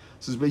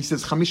 So he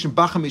says chamishim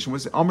b'chamishim.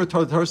 Was Amar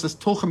Torah says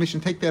tul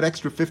chamishim? Take that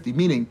extra 50,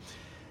 meaning.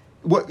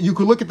 What you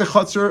could look at the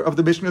chutzner of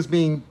the Mishkan as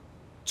being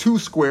 2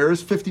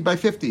 squares, 50 by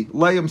 50.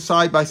 Lay them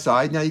side by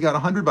side. Now you got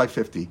 100 by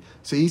 50.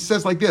 So he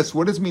says like this.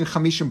 What does it mean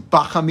chamishim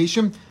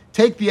b'chamishim?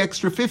 Take the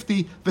extra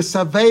 50,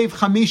 v'savev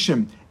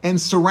chamishim, and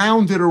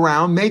surround it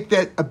around. Make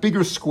that a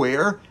bigger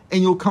square,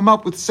 and you'll come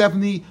up with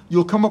 70.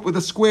 You'll come up with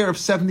a square of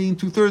 70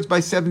 2/3 by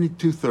 70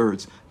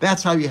 2/3.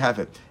 That's how you have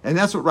it, and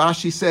that's what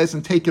Rashi says.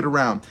 And take it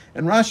around.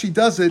 And Rashi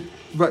does it.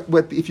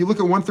 But if you look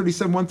at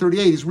 137,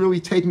 138, he's really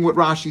taking what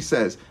Rashi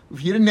says.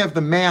 If you didn't have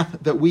the math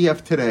that we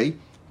have today,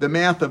 the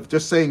math of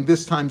just saying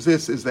this times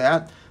this is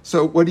that.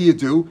 So what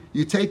do?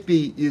 You take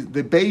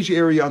the beige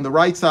area on the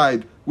right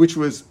side, which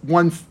was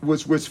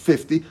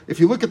 50. If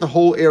you look at the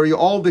whole area,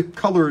 all the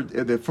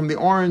colored from the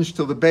orange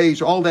to the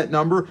beige, all that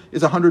number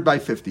is 100 by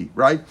 50,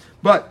 right?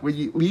 But when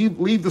you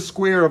leave the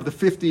square of the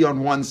 50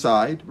 on one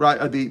side, right?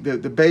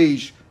 The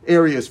beige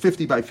area is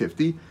 50 by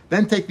 50.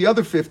 Then take the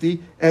other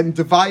 50 and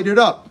divide it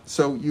up.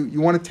 So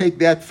you want to take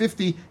that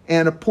 50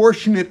 and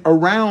apportion it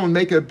around,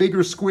 make a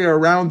bigger square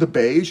around the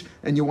beige,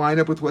 and you wind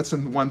up with what's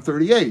in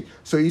 138.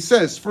 So he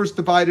says, first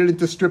divide it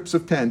into strips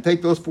of 10.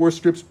 Take those 4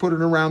 strips, put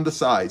it around the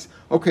sides.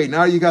 Okay,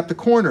 now you got the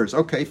corners.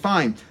 Okay,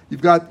 fine.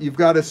 You've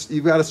got a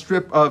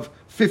strip of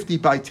 50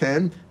 by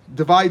 10.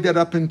 Divide that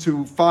up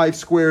into 5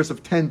 squares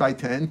of 10 by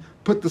 10.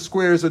 Put the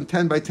squares in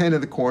 10 by 10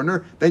 in the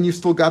corner. Then you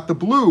still got the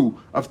blue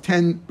of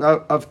 10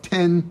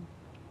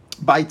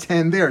 by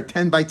 10 there,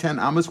 10 by 10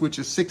 amos, which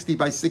is 60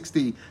 by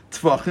 60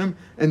 tfachim,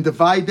 and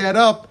divide that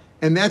up,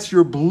 and that's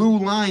your blue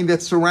line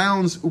that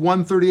surrounds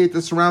 138,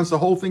 that surrounds the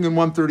whole thing in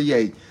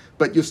 138.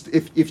 But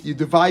if you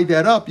divide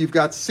that up, you've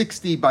got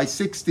 60 by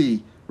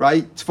 60,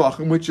 right,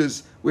 tfachim, which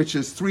is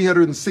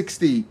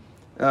 360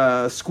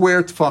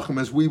 square tfachim,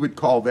 as we would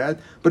call that.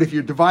 But if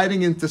you're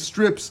dividing into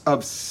strips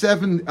of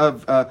strips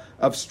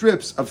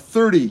of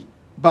 30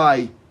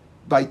 by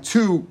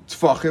 2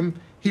 tfachim,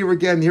 here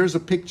again, here's a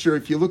picture.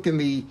 If you look in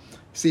the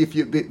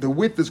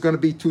width is going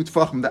to be 2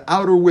 tfachim. The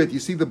outer width, you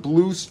see the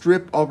blue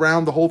strip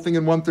around the whole thing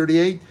in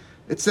 138?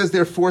 It says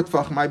there 4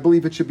 tfachim. I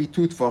believe it should be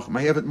 2 tfachim.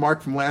 I have it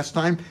marked from last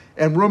time.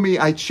 And Rumi,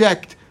 I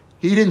checked.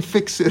 He didn't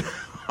fix it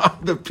on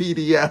the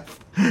PDF.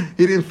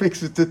 He didn't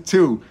fix it to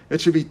 2.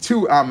 It should be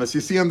 2 amos. You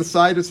see on the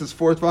side it says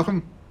 4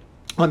 tfachim?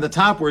 On the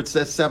top where it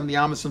says 70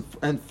 amos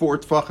and 4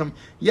 tfachim,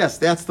 yes,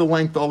 that's the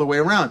length all the way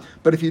around.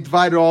 But if you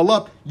divide it all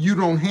up, you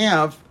haven't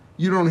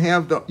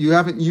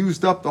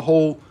used up the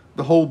whole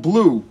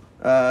blue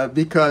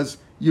because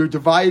you're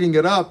dividing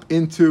it up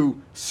into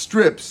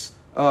strips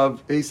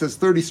of, he says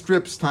 30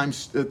 strips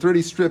times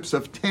 30 strips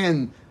of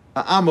 10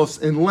 amos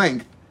in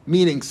length,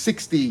 meaning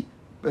 60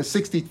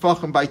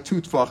 tfachim by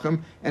 2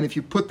 tfachim. And if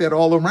you put that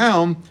all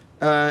around,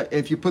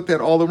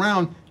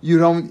 you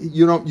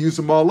don't use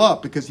them all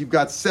up because you've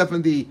got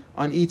 70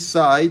 on each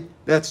side.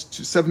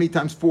 That's 70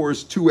 times 4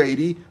 is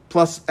 280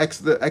 plus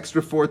the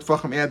extra 4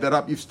 tfachim. Add that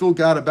up. You've still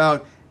got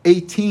about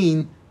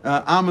 18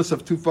 amos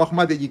of 2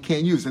 tfachim that you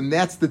can't use, and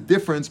that's the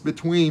difference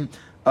between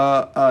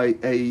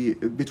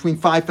between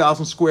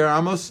 5,000 square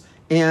amos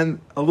and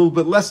a little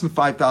bit less than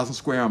 5,000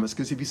 square amos.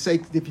 Because if you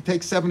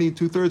take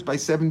 72 thirds by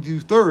 72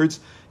 thirds,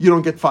 you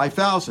don't get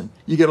 5,000.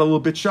 You get a little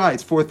bit shy.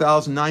 It's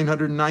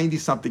 4,990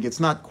 something.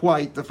 It's not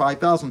quite the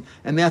 5,000,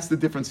 and that's the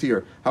difference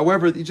here.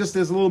 However, there's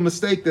a little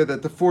mistake there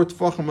that the 4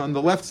 tefachim on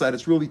the left side,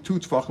 it's really 2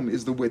 tefachim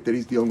is the width that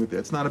he's dealing with there.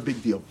 It's not a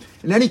big deal.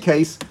 In any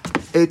case,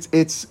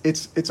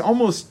 it's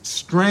almost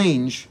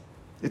strange.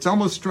 It's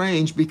almost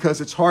strange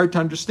because it's hard to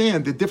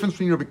understand the difference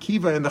between Rabbi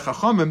Akiva and the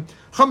Chachamim.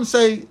 Chachamim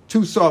say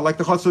 2 saw, like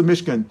the Chutz of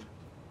Mishkan,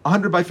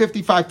 100 by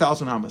 50,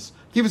 5,000 amos.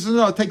 Akiva says,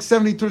 no, it takes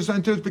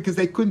 72 because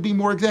they couldn't be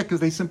more exact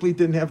because they simply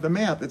didn't have the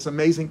math. It's an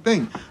amazing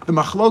thing. The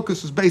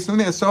machlokus is based on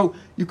that. So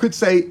you could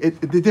say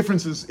the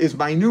difference is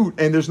minute,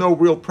 and there's no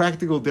real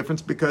practical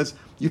difference because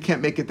you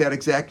can't make it that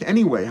exact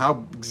anyway.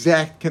 How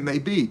exact can they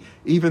be?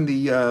 Even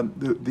in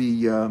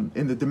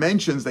the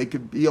dimensions, they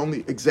could be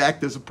only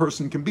exact as a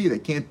person can be. They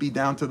can't be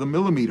down to the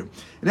millimeter.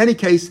 In any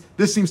case,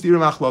 this seems to be the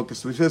machlokus.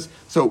 So he says,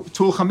 so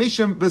tul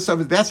chamishim,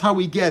 that's how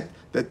we get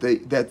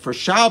that for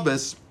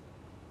Shabbos,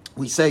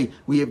 we say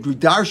we have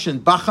Ridarshan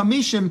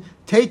Bachamishim,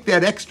 take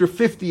that extra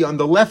 50 on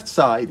the left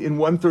side in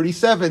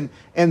 137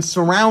 and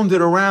surround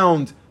it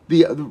around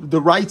the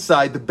right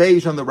side, the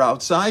beige on the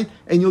right side,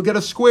 and you'll get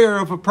a square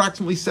of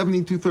approximately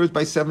 72 thirds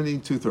by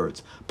 72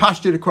 thirds.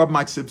 Pashti Krab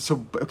Maksib.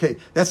 So, okay,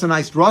 that's a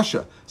nice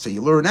drasha. So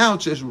you learn out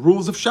just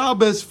rules of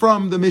Shabbos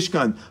from the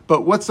Mishkan.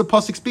 But what's the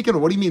pasuk speaking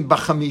of? What do you mean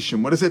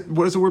Bachamishim? What is it?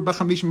 What is the word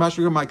Bachamishim? Pashti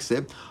Krab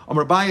Maksib.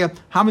 Amar Baya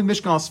Hamid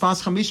Mishkan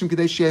Asfas Chamishim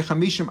Kadei Shei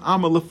Chamishim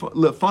Amal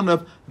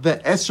Lefanav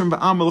VeEsrim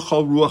VeAmal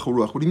Chol Ruach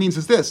Ruach. What he means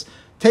is this.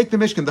 Take the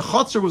Mishkan. The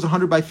Chotzer was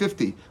 100 by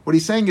 50. What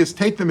he's saying is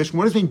take the Mishkan.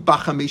 What does it mean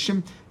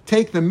Bachamishim?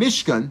 Take the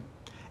Mishkan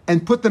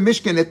and put the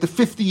Mishkan at the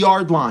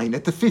 50-yard line,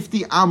 at the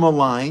 50 amma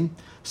line,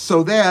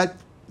 so that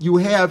you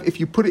have, if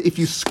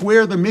you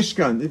square the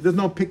Mishkan, there's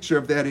no picture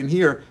of that in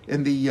here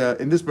in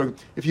this book.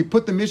 If you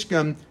put the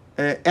Mishkan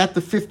at the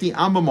 50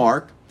 amma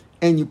mark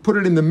and you put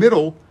it in the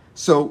middle,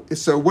 so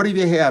what do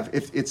you have?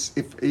 If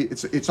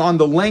it's on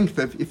the length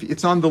of the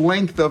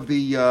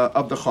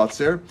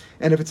chotzer,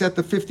 and if it's at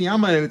the 50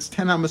 amma and it's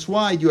 10 ammas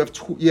wide, you have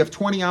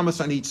 20 ammas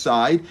on each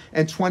side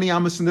and 20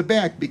 ammas in the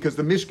back because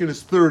the Mishkan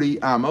is 30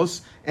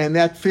 amos, and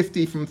that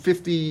 50 from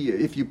 50,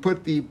 if you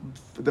put the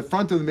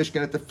front of the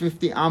Mishkan at the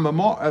 50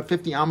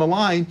 amma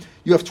line,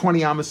 you have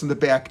 20 ammas in the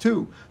back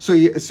too. So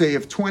you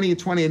have 20 and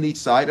 20 on each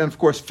side, and of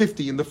course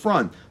 50 in the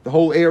front. The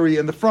whole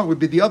area in the front would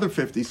be the other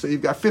 50. So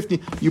you've got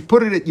 50. You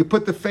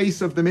put the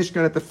face of the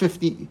Mishkan at the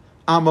 50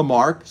 amma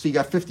mark. So you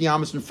got 50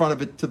 ammas in front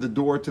of it to the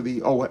door, to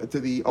the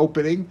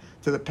opening,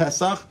 to the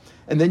Pesach.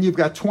 And then you've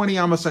got 20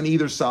 ammas on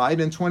either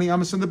side and 20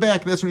 ammas in the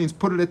back. That's what it means.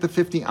 Put it at the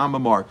 50 amma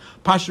mark.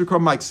 Pashur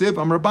Kram Mike Sib,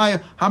 Amar Baya,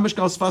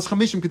 Hamishkal Sfas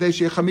Chamishim,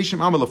 Kadesh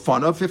Chamishim Amma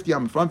Lefana, 50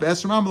 amma in front,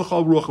 Esrim Amma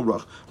Lechal Ruach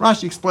Ruach.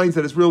 Rashi explains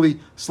that it's really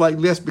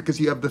slightly less because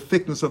you have the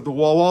thickness of the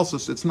wall also,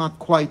 so it's not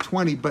quite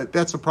 20, but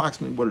that's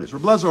approximately what it is.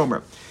 Reb Lezer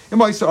Omer,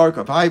 Imoisa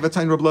Arkav, Hi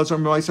Vatayin Reb Lezer,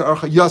 Imoisa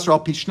Archa,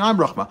 Yasral Pishnaim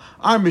Rachma.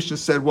 Our Mishnah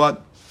said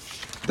what?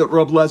 That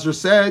Reb Lezer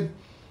said,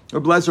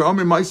 Reb Lezer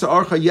Omer, Imoisa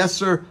Archa,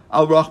 Yeser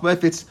Al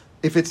Rachma,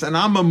 if it's an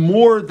amma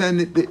more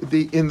than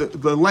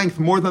the length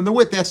more than the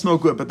width, that's no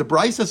good. But the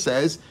Brisa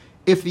says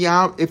if the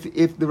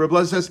Rebbe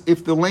Lezer says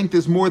if the length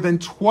is more than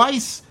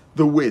twice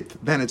the width,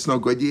 then it's no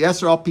good.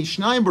 Yeser al pi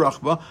shnayim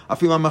barachba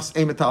afil amas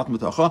emetat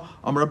mutacha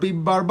am Rabbi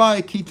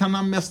Barbai ki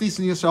tanam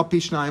meslisin yeser al pi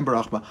shnayim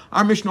barachba.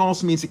 Our Mishnah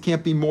also means it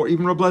can't be more.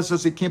 Even Rebbe Lezer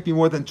says it can't be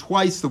more than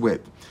twice the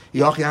width.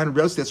 That's what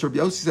Rabbi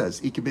Yossi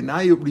says.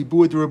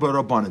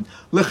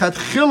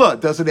 Lechatchila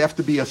does it have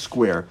to be a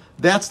square?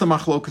 That's the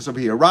machlokas over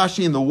here.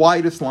 Rashi in the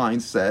widest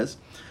line says,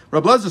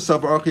 Rabbi Lezer says, as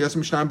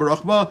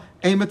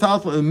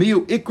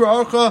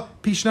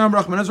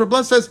Rabbi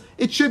Lezer says,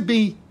 it should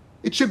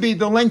be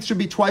the length should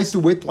be twice the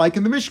width, like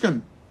in the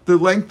Mishkan. The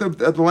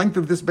length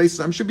of this base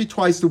should be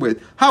twice the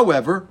width.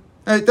 However,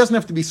 it doesn't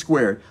have to be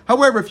squared.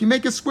 However, if you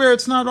make it square,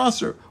 it's not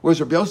usher.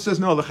 Whereas Rabbi Yossi says,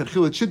 no,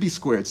 it should be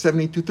squared.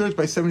 72 thirds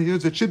by 72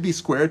 thirds, it should be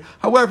squared.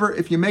 However,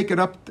 if you make it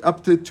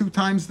up to 2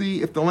 times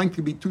if the length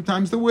could be 2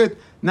 times the width,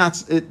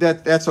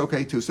 that's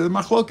okay too. So the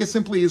machlokes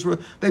simply is,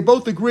 they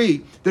both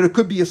agree that it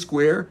could be a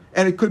square,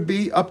 and it could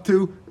be up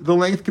to, the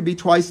length could be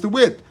twice the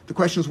width. The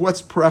question is,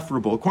 what's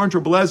preferable? According to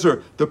Rabbi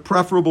Lezer, the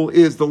preferable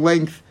is the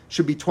length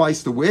should be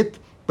twice the width,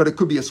 but it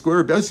could be a square.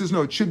 Rabbi Yossi says,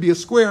 no, it should be a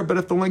square, but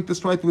if the length is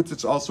twice the width,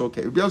 it's also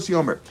okay. Rabbi Yossi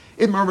Omer,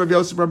 Idmar Rabbi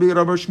Yossi, Rabbi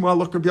Shmuel,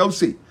 look Rabbi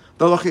Yossi.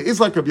 The halacha is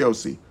like Rabbi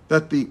Yossi,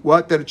 that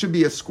it should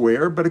be a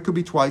square, but it could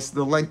be twice,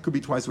 the length could be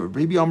twice the width.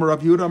 Rabbi Omer,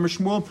 Rabbi Yehuda, Amar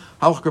Shmuel,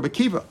 halach Rabbi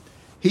Akiva.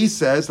 He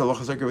says, the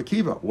halacha is like Rabbi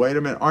Akiva. Wait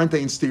a minute, aren't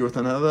they in steer with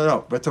another?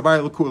 No. But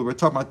Tavai Lakula, we're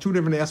talking about 2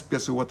 different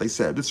aspects of what they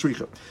said. It's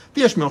Richa.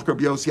 The Yeshmelch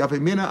Rabbi Yossi,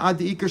 Avemina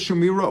Adiika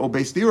Shemira O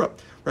Beistira.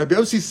 Rabbi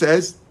Yossi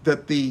says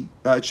that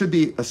it should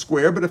be a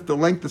square, but if the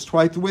length is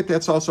twice the width,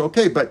 that's also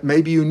okay. But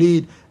maybe you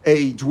need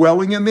a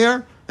dwelling in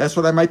there. That's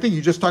what I might think.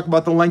 You just talk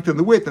about the length and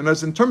the width. And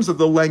as in terms of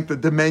the length, the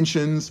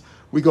dimensions,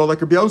 we go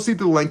like Rabbi Yossi,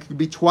 the length could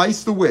be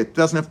twice the width. It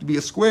doesn't have to be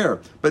a square.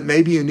 But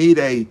maybe you need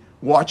a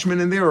watchman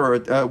in there, or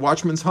a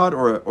watchman's hut,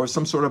 or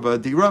some sort of a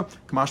dira.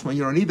 Kamashma,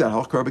 you don't need that.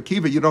 Halach Rabbi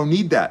Kiva, you don't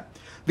need that.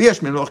 It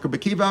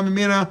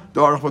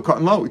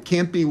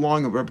can't be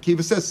long. Rabbi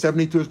Kiva says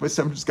 72 by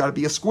 7 has got to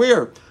be a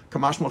square.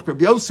 Kamashma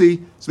Rabbi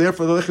Yossi. So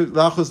therefore,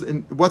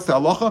 what's the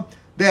halacha?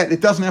 That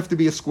it doesn't have to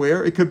be a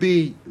square. It could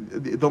be,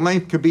 the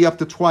length could be up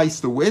to twice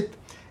the width.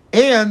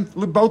 And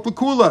both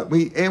Lakula,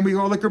 we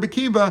go like Rabbi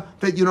Kiva,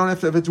 that you don't have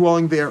to have a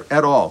dwelling there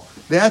at all.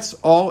 That's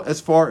all as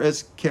far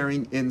as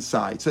carrying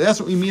inside. So that's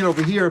what we mean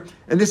over here.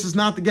 And this is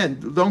not, again,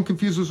 don't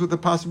confuse us with the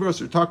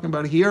possibility. We're talking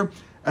about here,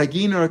 a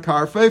gin or a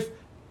karfef.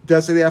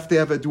 Does it have to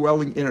have a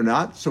dwelling in or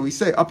not? So we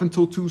say up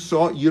until 2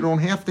 saw, you don't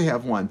have to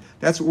have one.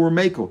 That's what we're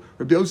making.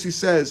 Rabbi Yossi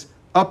says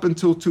up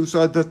until 2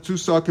 saw, the 2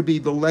 saw could be,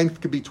 the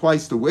length could be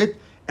twice the width.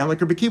 And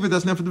like Rabbi Kiva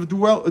doesn't have to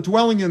have a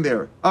dwelling in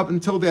there up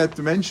until that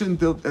dimension,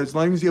 as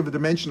long as you have a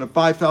dimension of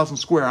 5,000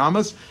 square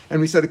amas.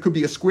 And we said it could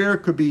be a square,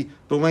 it could be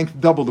the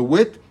length double the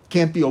width.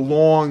 Can't be a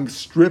long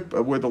strip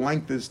where the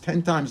length is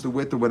 10 times the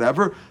width or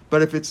whatever.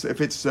 But if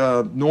it's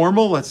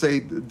normal, let's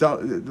say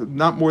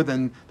not more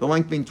than the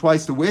length being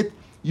twice the width,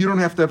 you don't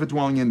have to have a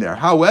dwelling in there.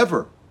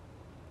 However,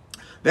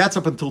 that's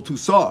up until 2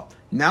 saw.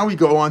 Now we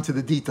go on to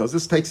the details.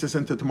 This takes us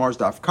into tomorrow's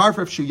daf.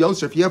 Karfef Shu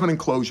Yosef, you have an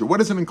enclosure. What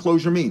does an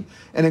enclosure mean?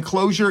 An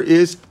enclosure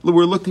is,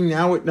 we're looking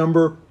now at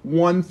number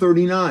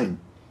 139.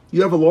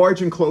 You have a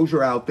large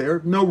enclosure out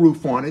there, no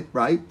roof on it,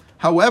 right?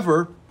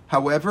 However,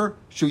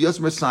 Shu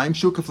Yosef Rasaim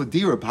Shukaf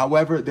Ladira.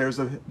 However, there's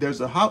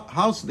a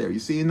house there. You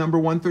see in number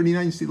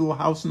 139, you see the little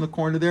house in the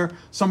corner there?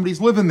 Somebody's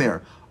living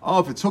there. Oh,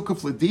 if it's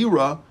Hukaf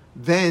Ladira,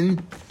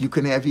 then you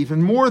can have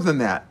even more than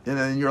that. And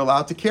then you're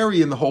allowed to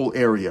carry in the whole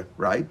area,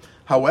 right?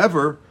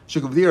 However,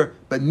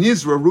 but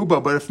Nizra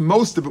Ruba, but if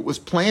most of it was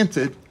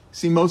planted,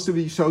 see most of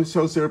it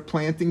shows there are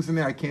plantings in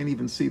there. I can't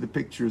even see the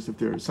pictures if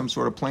there are some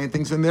sort of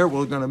plantings in there.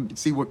 We're going to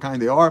see what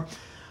kind they are.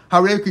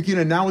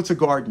 Now it's a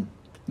garden.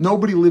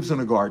 Nobody lives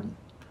in a garden.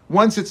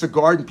 Once it's a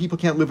garden, people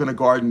can't live in a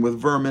garden with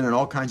vermin and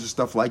all kinds of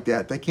stuff like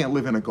that. They can't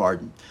live in a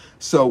garden.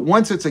 So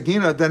once it's a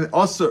gina, then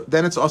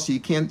it's also you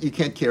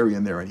can't carry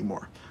in there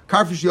anymore.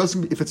 Karfish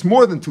Yosem, if it's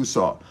more than 2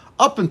 saw,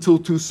 up until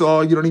 2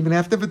 saw, you don't even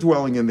have to have a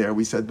dwelling in there.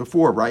 We said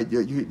before, right?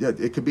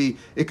 It could be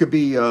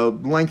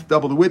length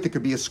double the width. It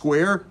could be a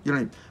square.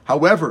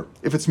 However,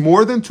 if it's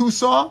more than 2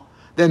 saw,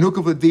 then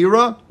hukav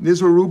ladira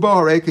nizra rubo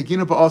harei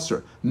kagina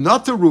ba'aser.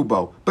 Not to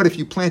rubo, but if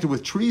you plant it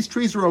with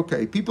trees are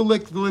okay. People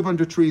like to live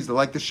under trees. They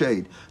like the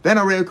shade. Then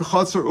harei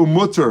kachatzer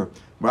umutter.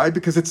 Right,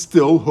 because it's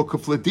still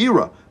hukaf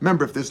ladira.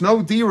 Remember, if there's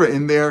no dira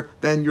in there,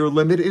 then your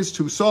limit is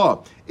 2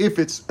 saw. If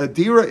it's a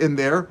dira in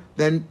there,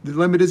 then the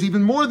limit is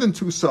even more than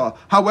 2 saw.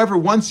 However,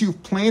 once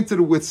you've planted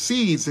it with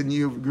seeds and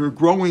you're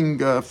growing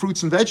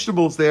fruits and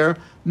vegetables there,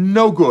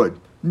 no good.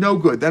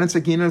 Then it's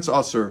a gina, it's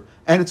usher.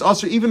 And it's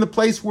usher even the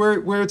place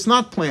where it's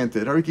not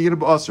planted. Or you can get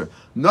a usher.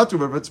 Not to,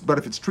 but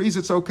if it's trees,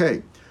 it's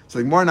okay. So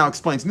the Gemara now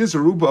explains,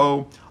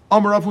 Nizarubo,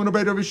 that's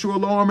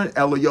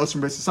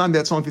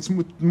only if it's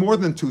more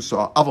than 2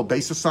 saw. Aval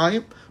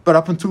beisasayim, but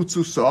up until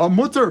 2 saw,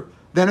 mutter.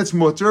 Then it's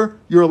mutter.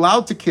 You're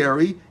allowed to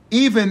carry,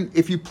 even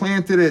if you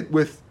planted it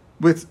with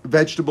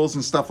vegetables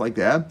and stuff like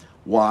that.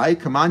 Why?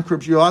 Come on,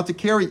 cribs, you're allowed to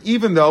carry,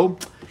 even though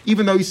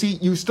you see,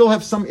 you still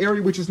have some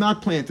area which is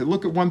not planted.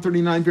 Look at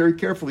 139 very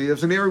carefully.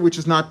 There's an area which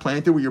is not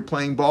planted where you're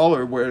playing ball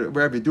or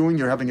wherever you're doing.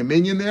 You're having a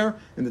minyan there.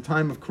 In the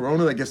time of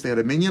Corona, I guess they had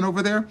a minyan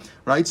over there,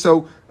 right?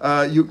 So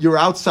you're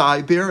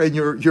outside there and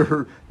you're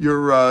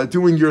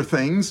doing your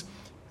things.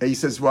 And he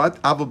says,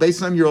 what? Aval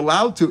Beisam, you're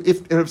allowed to.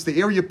 If it's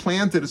the area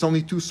planted, it's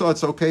only 2 saw,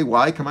 it's okay.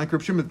 Why? Come on,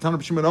 Krib Shimon, the Tanah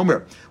of Shimon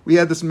Omer. We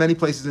had this in many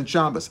places in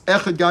Shabbos.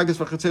 If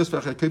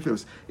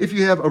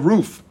you have a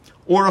roof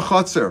or a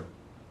chatzer,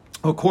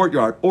 a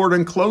courtyard or an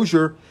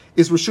enclosure,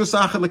 is reshus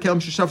achad lekelm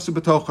sheshavsu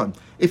b'tochan.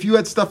 If you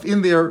had stuff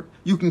in there,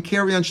 you can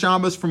carry on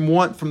Shabbos from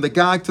the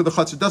gag to the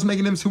chutzner. It doesn't make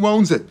a difference who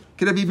owns it.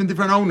 Could have even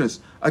different owners.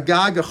 A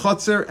gag, a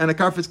chutzner, and a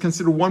karf is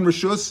considered one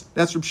reshus.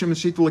 That's Reb Shimon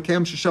Shita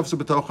lekelm sheshavsu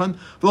b'tochan.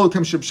 V'lo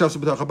lekelm sheshavsu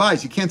b'tochan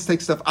bayis. You can't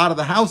take stuff out of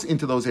the house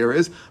into those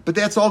areas, but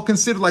that's all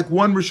considered like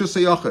one reshus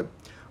hayachid.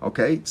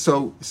 Okay,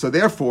 so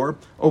therefore,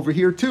 over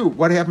here too,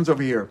 what happens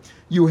over here?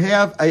 You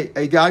have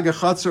a gag, a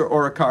chutzner,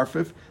 or a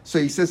karfif. So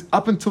he says,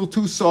 up until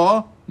 2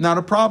 saw, not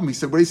a problem. He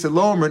said, what he said,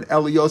 Lo Omer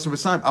Eliyos and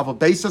Vasayim, Aval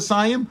Beis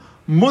Asayim,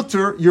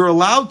 mutter, you're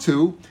allowed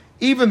to,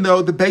 even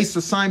though the Beis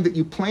Asayim that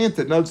you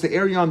planted, notice the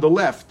area on the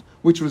left,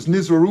 which was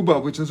Nizra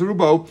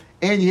Rubo,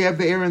 and you have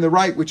the area on the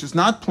right, which is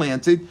not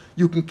planted,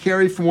 you can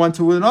carry from one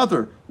to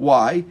another.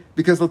 Why?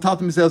 Because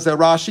L'tatim Zel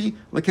Rashi,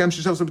 L'kem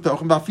Sheshavs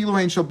B'tochim, V'afilu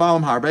Hein Shel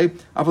Balam Harbe,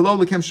 Avalo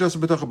L'kem Sheshavs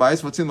B'tochim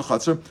Bayis, V'tzim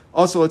L'chatzer,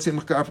 also L'tzim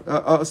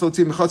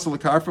L'chatzer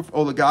L'karfif,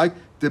 O L'gag,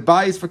 the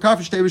Bayis for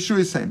Karfif Shtei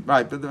V'shuyis.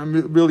 Right, but I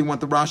really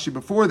want the Rashi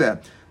before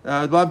that.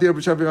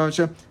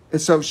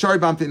 So Shari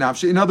Bamti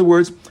Nafshi. In other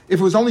words, if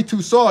it was only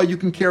 2 saw, you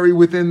can carry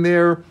within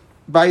there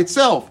by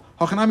itself.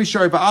 That's a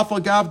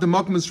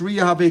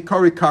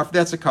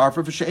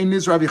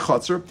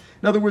karfer.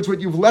 In other words,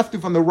 what you've left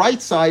it on the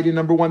right side in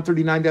number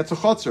 139, that's a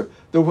chotzer.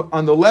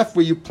 On the left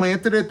where you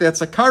planted it, that's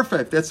a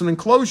karfef. That's an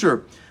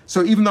enclosure.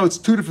 So even though it's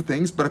 2 different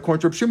things, but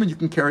according to Reb Shimon, you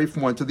can carry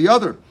from one to the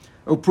other.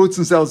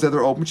 Prutzen cells that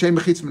are open. Chain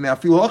mechitz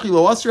menafi lochi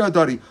lo asir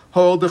hadari.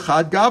 Hold the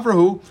chad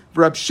gavrahu.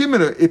 Rab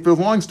Shimon, it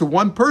belongs to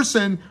one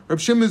person. Rab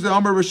Shimon is the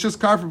Amar Rishus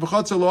Karfer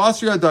v'Chatzar lo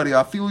asir hadari.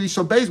 Afilu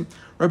yishal beis.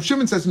 Rab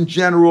Shimon says in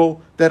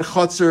general that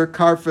Chatzar,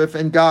 Karfif,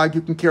 and Gag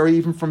you can carry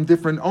even from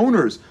different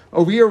owners.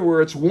 Over here, where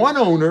it's one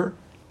owner,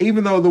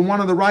 even though the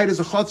one on the right is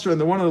a Chatzar and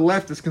the one on the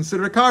left is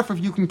considered a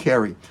Karfif, you can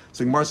carry.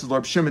 So Gemara says,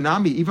 Rab Shimon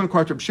Nami, even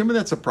according to Rab Shimon,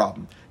 that's a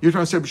problem. You're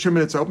trying to say Rab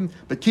Shimon it's open,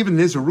 but Kivan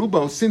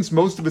Nizarubo, since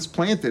most of it's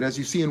planted, as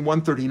you see in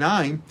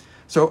 139,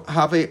 so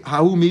have a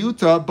Hahu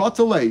Miuta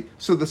Batale.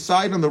 So the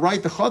side on the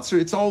right, the Chatzar,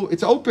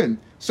 it's open.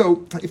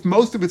 So if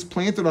most of it's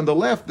planted on the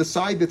left, the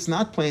side that's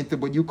not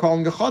planted, what you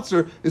calling a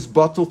Chatzar, is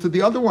batal to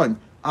the other one.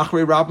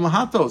 Achrei Rab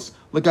Lahatos,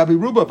 Lagabi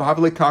Ruba,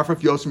 V'havle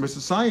Karfef Yosem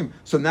Risasayim.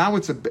 So now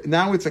it's a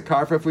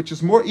Karfef which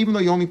is more, even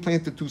though you only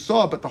planted 2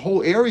 saw, but the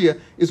whole area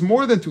is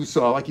more than 2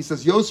 saw. Like he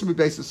says, Yosem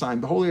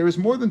Risasayim. The whole area is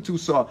more than 2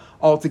 saw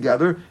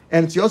altogether,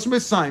 and it's Yosem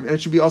Risasayim, and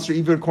it should be also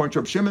even according to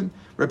Rab Shimon.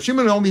 Rab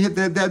Shimon only hit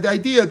the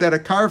idea that a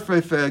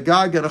Karfef, a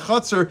Gag, and a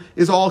Chatzar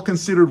is all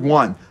considered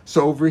one.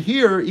 So over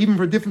here, even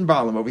for different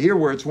balam, over here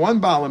where it's one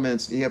balam,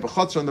 and you have a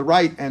Chatzar on the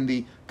right and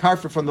the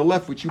Karfef on the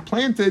left, which you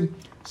planted.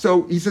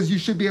 So he says you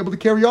should be able to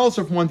carry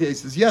also from one day. He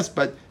says yes,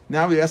 but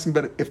now we're asking,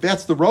 but if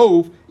that's the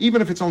rove,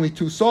 even if it's only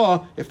 2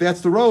 saw, if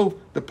that's the rove,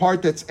 the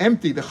part that's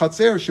empty, the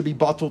chatzer, should be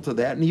bottled to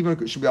that, and even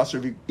it should be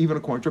also even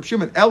according to Rab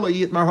Shimon. Ela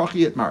yitmar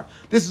hachi yitmar.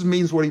 This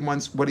means what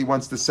he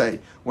wants to say.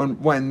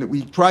 When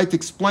we tried to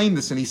explain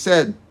this, and he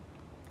said,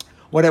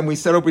 whatever we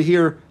said over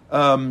here,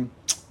 Nizra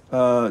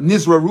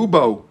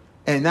Rubo.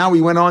 And now we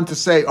went on to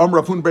say,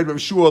 Amr Avun Bred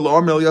Rav Shua, Lo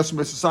Amr El Yosem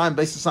B'Sasayim,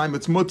 B'Sasayim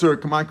It's Mutter,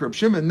 Kaman Rab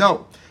Shimon.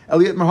 No,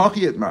 Eliyat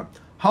Mahachi Yitmar.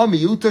 Hal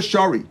Miyuta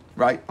Shari.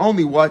 Right?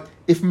 Only what?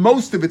 If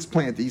most of it's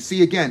planted. You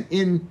see again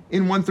in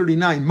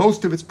 139,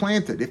 most of it's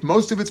planted. If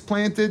most of it's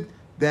planted,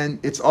 then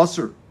it's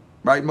usher.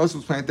 Right? Most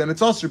of it's planted, then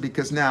it's usher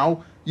because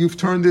now you've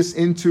turned this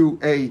into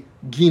a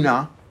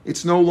gina.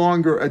 It's no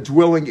longer a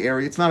dwelling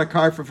area. It's not a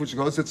karfif which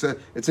goes. It's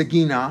a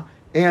gina,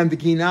 and the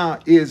gina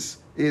is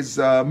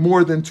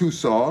more than 2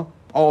 saw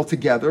all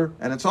together,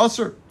 and it's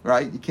usher,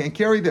 right? You can't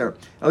carry there.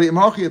 But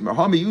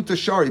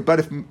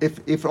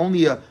if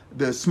only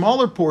the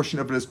smaller portion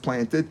of it is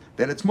planted,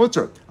 then it's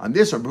mutter. On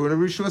this, Rabbi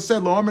Rishua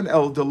said, "Lo amen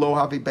el de lo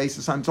have a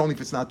basis time." It's only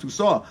if it's not 2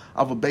 saw.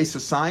 Of a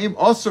basis time,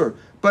 usher.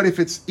 But if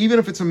it's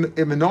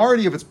a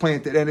minority of it's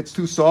planted and it's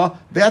 2 saw,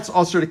 that's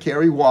usher to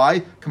carry.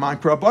 Why? Come on,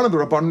 Rabbanan. The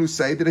Rabbanan who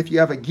say that if you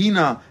have a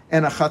gina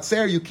and a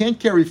chatzer, you can't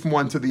carry from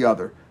one to the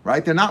other,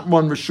 right? They're not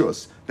one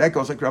rishus. That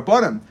goes like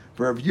Rabbanan.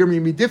 Where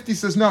Yirmi Midifti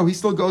says no, he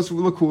still goes for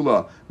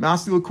lakula,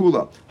 masti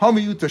lakula.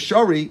 Hamayuta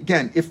shari.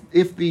 Again,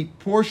 if the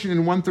portion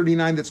in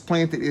 139 that's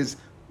planted is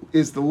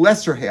the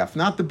lesser half,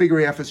 not the bigger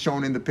half as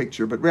shown in the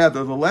picture, but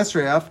rather the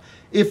lesser half.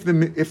 If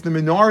the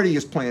minority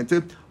is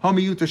planted,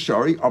 Hamayuta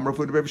shari. Amar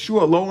Fud Reb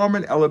Shua lo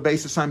Amran ela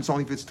beisasayim. It's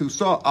only if it's 2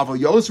 saw. Aval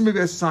yosem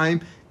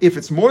beisasayim. If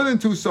it's more than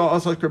 2 saw,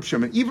 also like Reb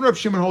Shimon. Even Reb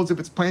Shimon holds if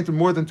it's planted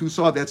more than 2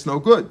 saw, that's no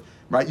good.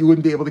 Right, you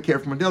wouldn't be able to care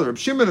from another. Reb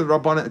Shimon and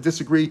Rabbanan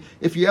disagree.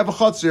 If you have a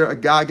chatzir, a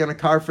gag, and a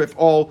karfif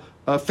all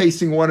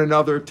facing one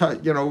another,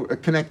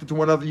 connected to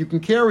one another, you can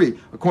carry.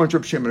 According to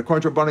Reb Shimon,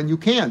 according to Rabbanan, you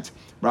can't.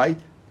 Right,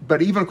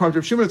 but even according to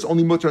Reb Shimon, it's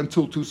only mutter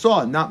until 2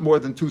 saw, not more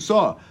than 2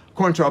 saw.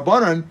 According to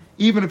Rabbanan,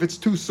 even if it's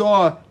 2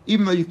 saw,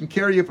 even though you can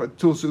carry it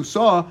until 2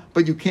 saw,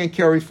 but you can't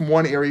carry from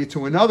one area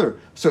to another.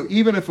 So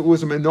even if it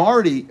was a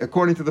minority,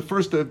 according to the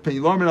first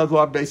opinion,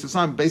 basis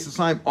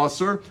time,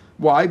 usher.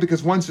 Why?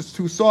 Because once it's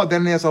 2 saw,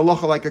 then it has a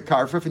halacha like a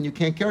karfif, and you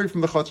can't carry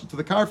from the chatzar to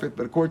the karfif.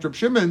 But according to Reb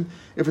Shimon,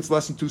 if it's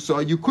less than 2 saw,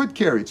 you could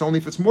carry. It's only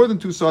if it's more than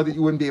 2 saw that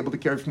you wouldn't be able to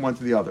carry from one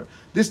to the other.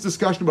 This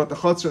discussion about the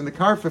chatzar and the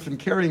karfif and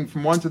carrying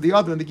from one to the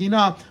other and the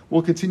gina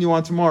will continue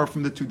on tomorrow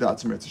from the 2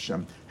 dots.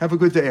 Have a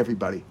good day,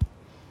 everybody.